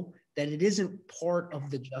know that it isn't part of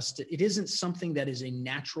the justice, it isn't something that is a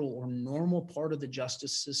natural or normal part of the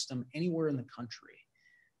justice system anywhere in the country.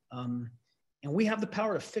 And we have the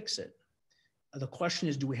power to fix it. The question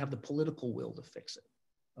is, do we have the political will to fix it?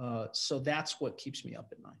 So that's what keeps me up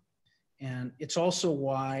at night. And it's also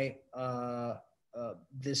why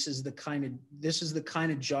this is the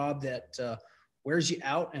kind of job that wears you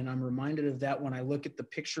out. And I'm reminded of that when I look at the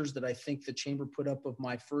pictures that I think the chamber put up of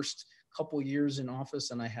my first couple years in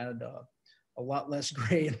office, and I had a lot less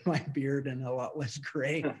gray in my beard and a lot less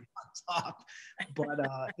gray on top. But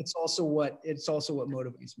it's also what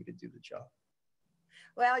motivates me to do the job.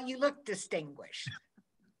 Well, you look distinguished.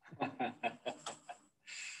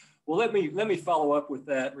 Well, let me follow up with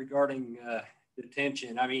that regarding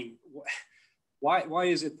detention. I mean, why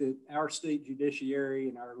is it that our state judiciary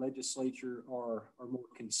and our legislature are more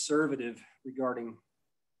conservative regarding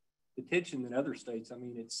detention than other states? I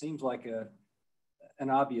mean, it seems like an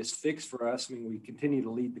obvious fix for us. I mean, we continue to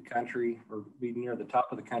lead the country or be near the top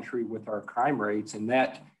of the country with our crime rates, and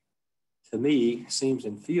that, to me, seems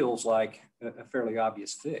and feels like a fairly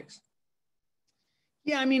obvious fix.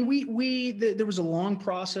 Yeah, I mean, there was a long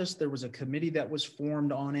process. There was a committee that was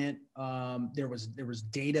formed on it. There was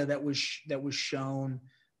data that was shown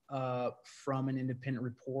from an independent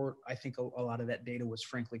report. I think a lot of that data was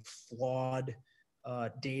frankly flawed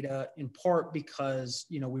data, in part because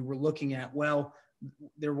we were looking at, well,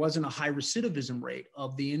 there wasn't a high recidivism rate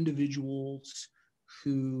of the individuals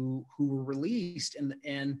who were released,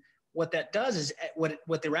 and what that does is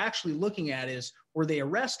what they're actually looking at is, were they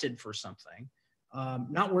arrested for something?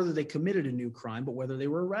 Not whether they committed a new crime, but whether they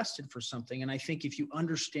were arrested for something. And I think if you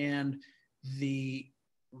understand the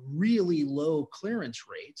really low clearance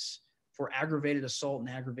rates for aggravated assault and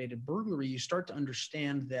aggravated burglary, you start to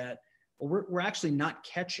understand that, well, we're actually not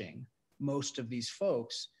catching most of these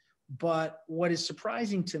folks. But what is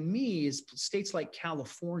surprising to me is states like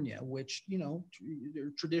California, which,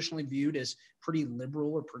 they're traditionally viewed as pretty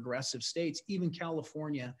liberal or progressive states. Even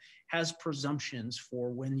California has presumptions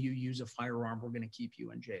for when you use a firearm, we're going to keep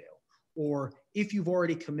you in jail. Or if you've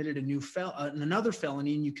already committed another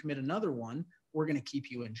felony and you commit another one, we're going to keep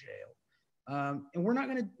you in jail. And we're not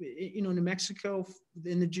going to, New Mexico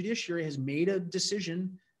in the judiciary has made a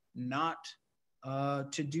decision not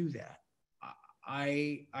to do that.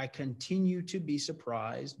 I continue to be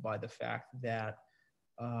surprised by the fact that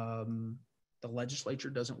the legislature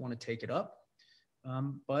doesn't want to take it up,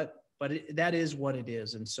 but that is what it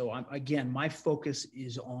is. And so my focus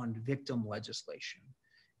is on victim legislation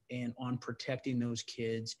and on protecting those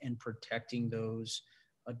kids and protecting those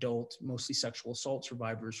adult, mostly sexual assault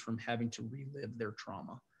survivors, from having to relive their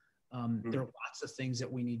trauma. There are lots of things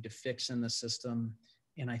that we need to fix in the system,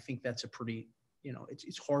 and I think that's a pretty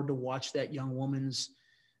it's hard to watch that young woman's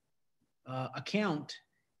account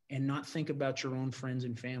and not think about your own friends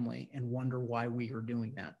and family and wonder why we are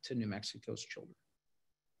doing that to New Mexico's children.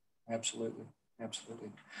 Absolutely. Absolutely.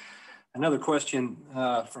 Another question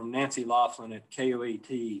from Nancy Laughlin at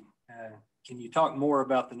KOAT. Can you talk more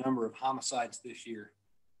about the number of homicides this year?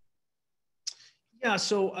 Yeah,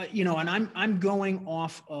 so and I'm going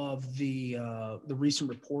off of the recent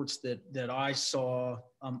reports that I saw.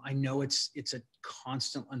 I know it's a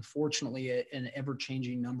constant, unfortunately, an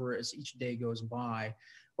ever-changing number as each day goes by,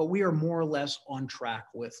 but we are more or less on track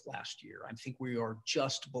with last year. I think we are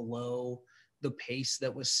just below the pace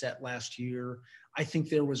that was set last year. I think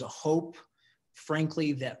there was a hope,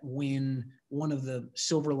 frankly, that when one of the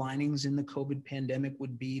silver linings in the COVID pandemic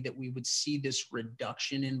would be that we would see this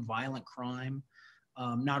reduction in violent crime.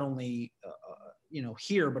 Not only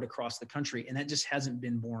here, but across the country. And that just hasn't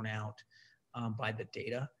been borne out by the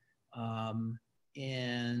data.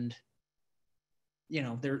 And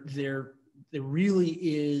there really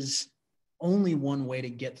is only one way to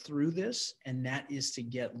get through this, and that is to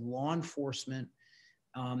get law enforcement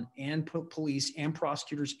and police and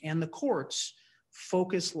prosecutors and the courts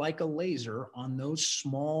focus like a laser on those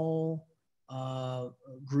small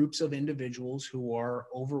groups of individuals who are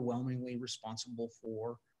overwhelmingly responsible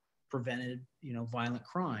for prevented, violent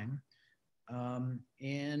crime.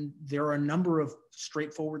 And there are a number of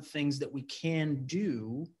straightforward things that we can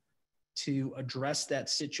do to address that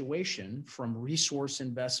situation, from resource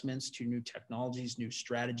investments to new technologies, new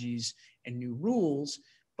strategies, and new rules.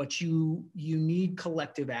 But you need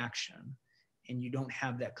collective action, and you don't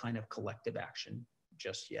have that kind of collective action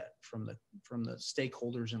just yet from the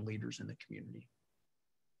stakeholders and leaders in the community.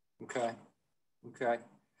 Okay.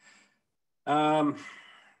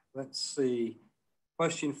 Let's see.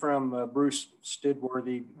 Question from Bruce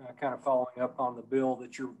Stidworthy, kind of following up on the bill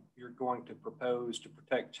that you're going to propose to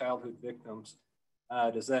protect childhood victims.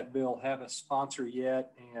 Does that bill have a sponsor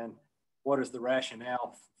yet? And what is the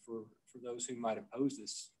rationale for those who might oppose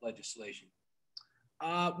this legislation?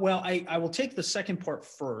 Well, I will take the second part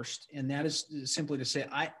first, and that is simply to say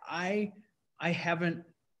I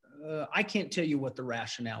can't tell you what the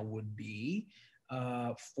rationale would be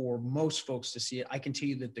for most folks to see it. I can tell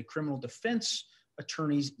you that the criminal defense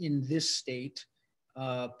attorneys in this state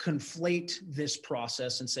conflate this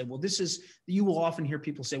process and say, well, you will often hear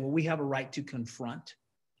people say, well, we have a right to confront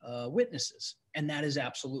witnesses. And that is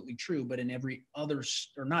absolutely true. But in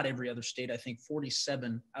not every other state, I think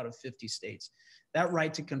 47 out of 50 states, that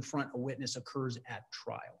right to confront a witness occurs at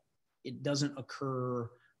trial. It doesn't occur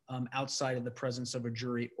outside of the presence of a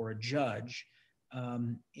jury or a judge.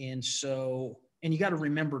 And you got to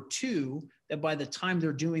remember too, that by the time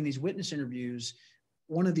they're doing these witness interviews,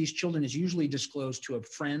 one of these children is usually disclosed to a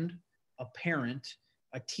friend, a parent,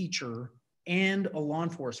 a teacher, and a law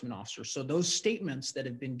enforcement officer. So those statements that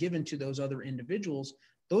have been given to those other individuals,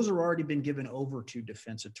 those are already been given over to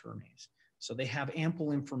defense attorneys. So they have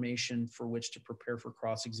ample information for which to prepare for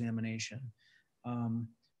cross-examination.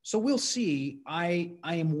 So we'll see. I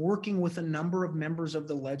am working with a number of members of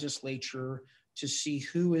the legislature to see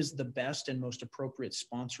who is the best and most appropriate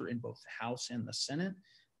sponsor in both the House and the Senate.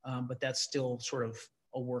 But that's still sort of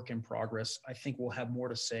a work in progress. I think we'll have more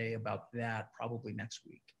to say about that probably next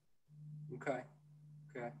week. Okay.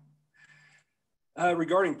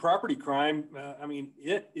 Regarding property crime,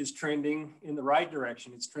 it is trending in the right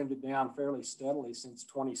direction. It's trended down fairly steadily since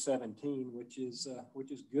 2017, which is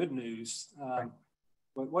good news.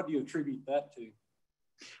 But what do you attribute that to?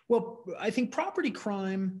 Well, I think property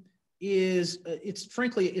crime is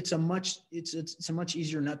it's a much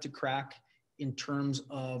easier nut to crack in terms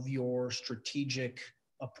of your strategic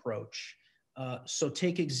approach. So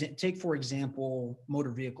take for example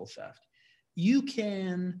motor vehicle theft. You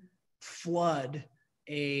can flood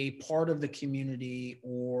a part of the community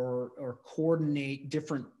or coordinate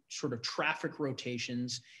different sort of traffic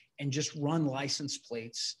rotations and just run license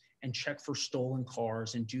plates and check for stolen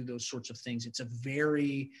cars and do those sorts of things. It's a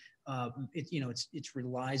very it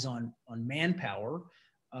relies on manpower,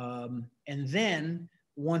 and then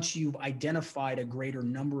once you've identified a greater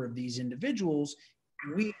number of these individuals,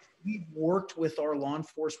 we've worked with our law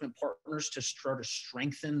enforcement partners to start to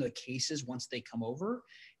strengthen the cases once they come over,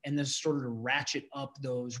 and then sort of to ratchet up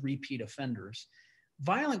those repeat offenders.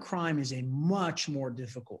 Violent crime is a much more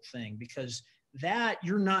difficult thing because that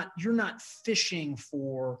you're not fishing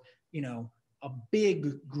for a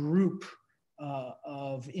big group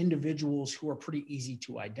of individuals who are pretty easy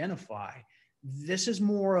to identify. This is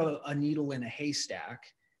more a needle in a haystack.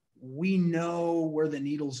 We know where the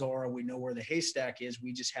needles are. We know where the haystack is.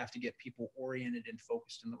 We just have to get people oriented and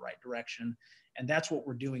focused in the right direction. And that's what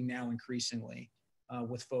we're doing now increasingly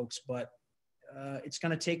with folks. But it's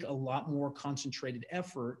going to take a lot more concentrated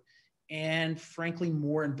effort and, frankly,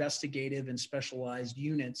 more investigative and specialized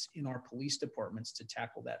units in our police departments to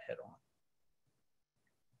tackle that head on.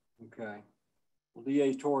 Okay. Well,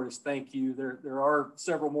 DA Torrez, thank you. There are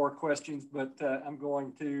several more questions, but I'm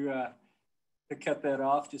going to cut that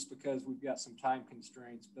off just because we've got some time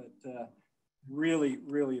constraints. But really,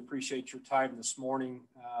 really appreciate your time this morning.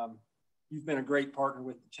 You've been a great partner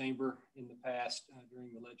with the Chamber in the past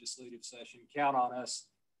during the legislative session. Count on us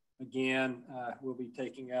again. We'll be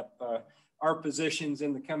taking up our positions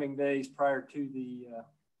in the coming days prior to the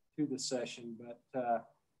session. But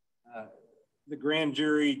the grand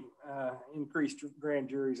jury, increased grand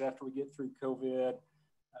juries after we get through COVID,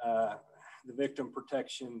 the victim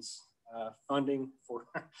protections funding for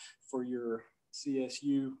your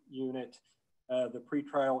CSU unit, the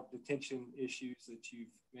pretrial detention issues that you've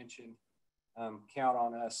mentioned, count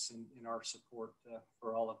on us in our support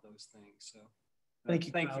for all of those things. So thank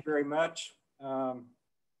you very much.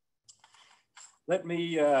 Let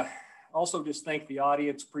me also just thank the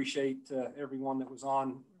audience. Appreciate everyone that was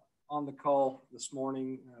on the call this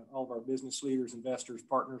morning, all of our business leaders, investors,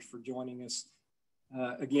 partners for joining us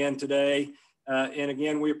again today. And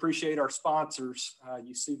again, we appreciate our sponsors.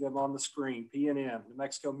 You see them on the screen: PNM, New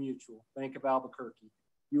Mexico Mutual, Bank of Albuquerque,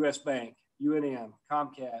 U.S. Bank, UNM,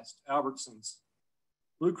 Comcast, Albertsons,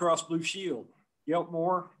 Blue Cross Blue Shield,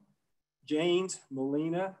 Geltmore, Janes,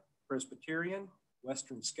 Molina, Presbyterian,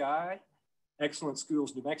 Western Sky, Excellent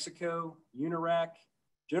Schools New Mexico, Unirac,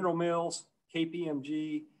 General Mills,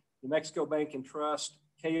 KPMG, New Mexico Bank and Trust,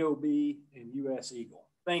 KOB, and US Eagle.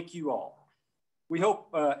 Thank you all. We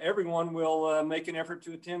hope everyone will make an effort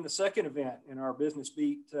to attend the second event in our Business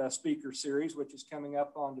Beat speaker series, which is coming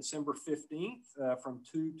up on December 15th from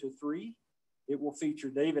 2 to 3. It will feature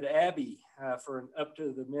David Abbey for an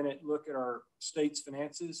up-to-the-minute look at our state's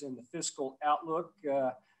finances and the fiscal outlook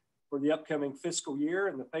for the upcoming fiscal year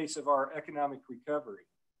and the pace of our economic recovery.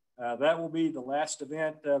 That will be the last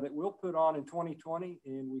event that we'll put on in 2020,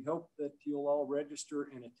 and we hope that you'll all register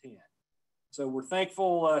and attend. So we're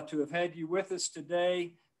thankful to have had you with us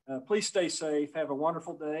today. Please stay safe, have a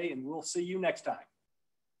wonderful day, and we'll see you next time.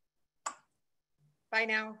 Bye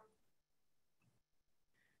now.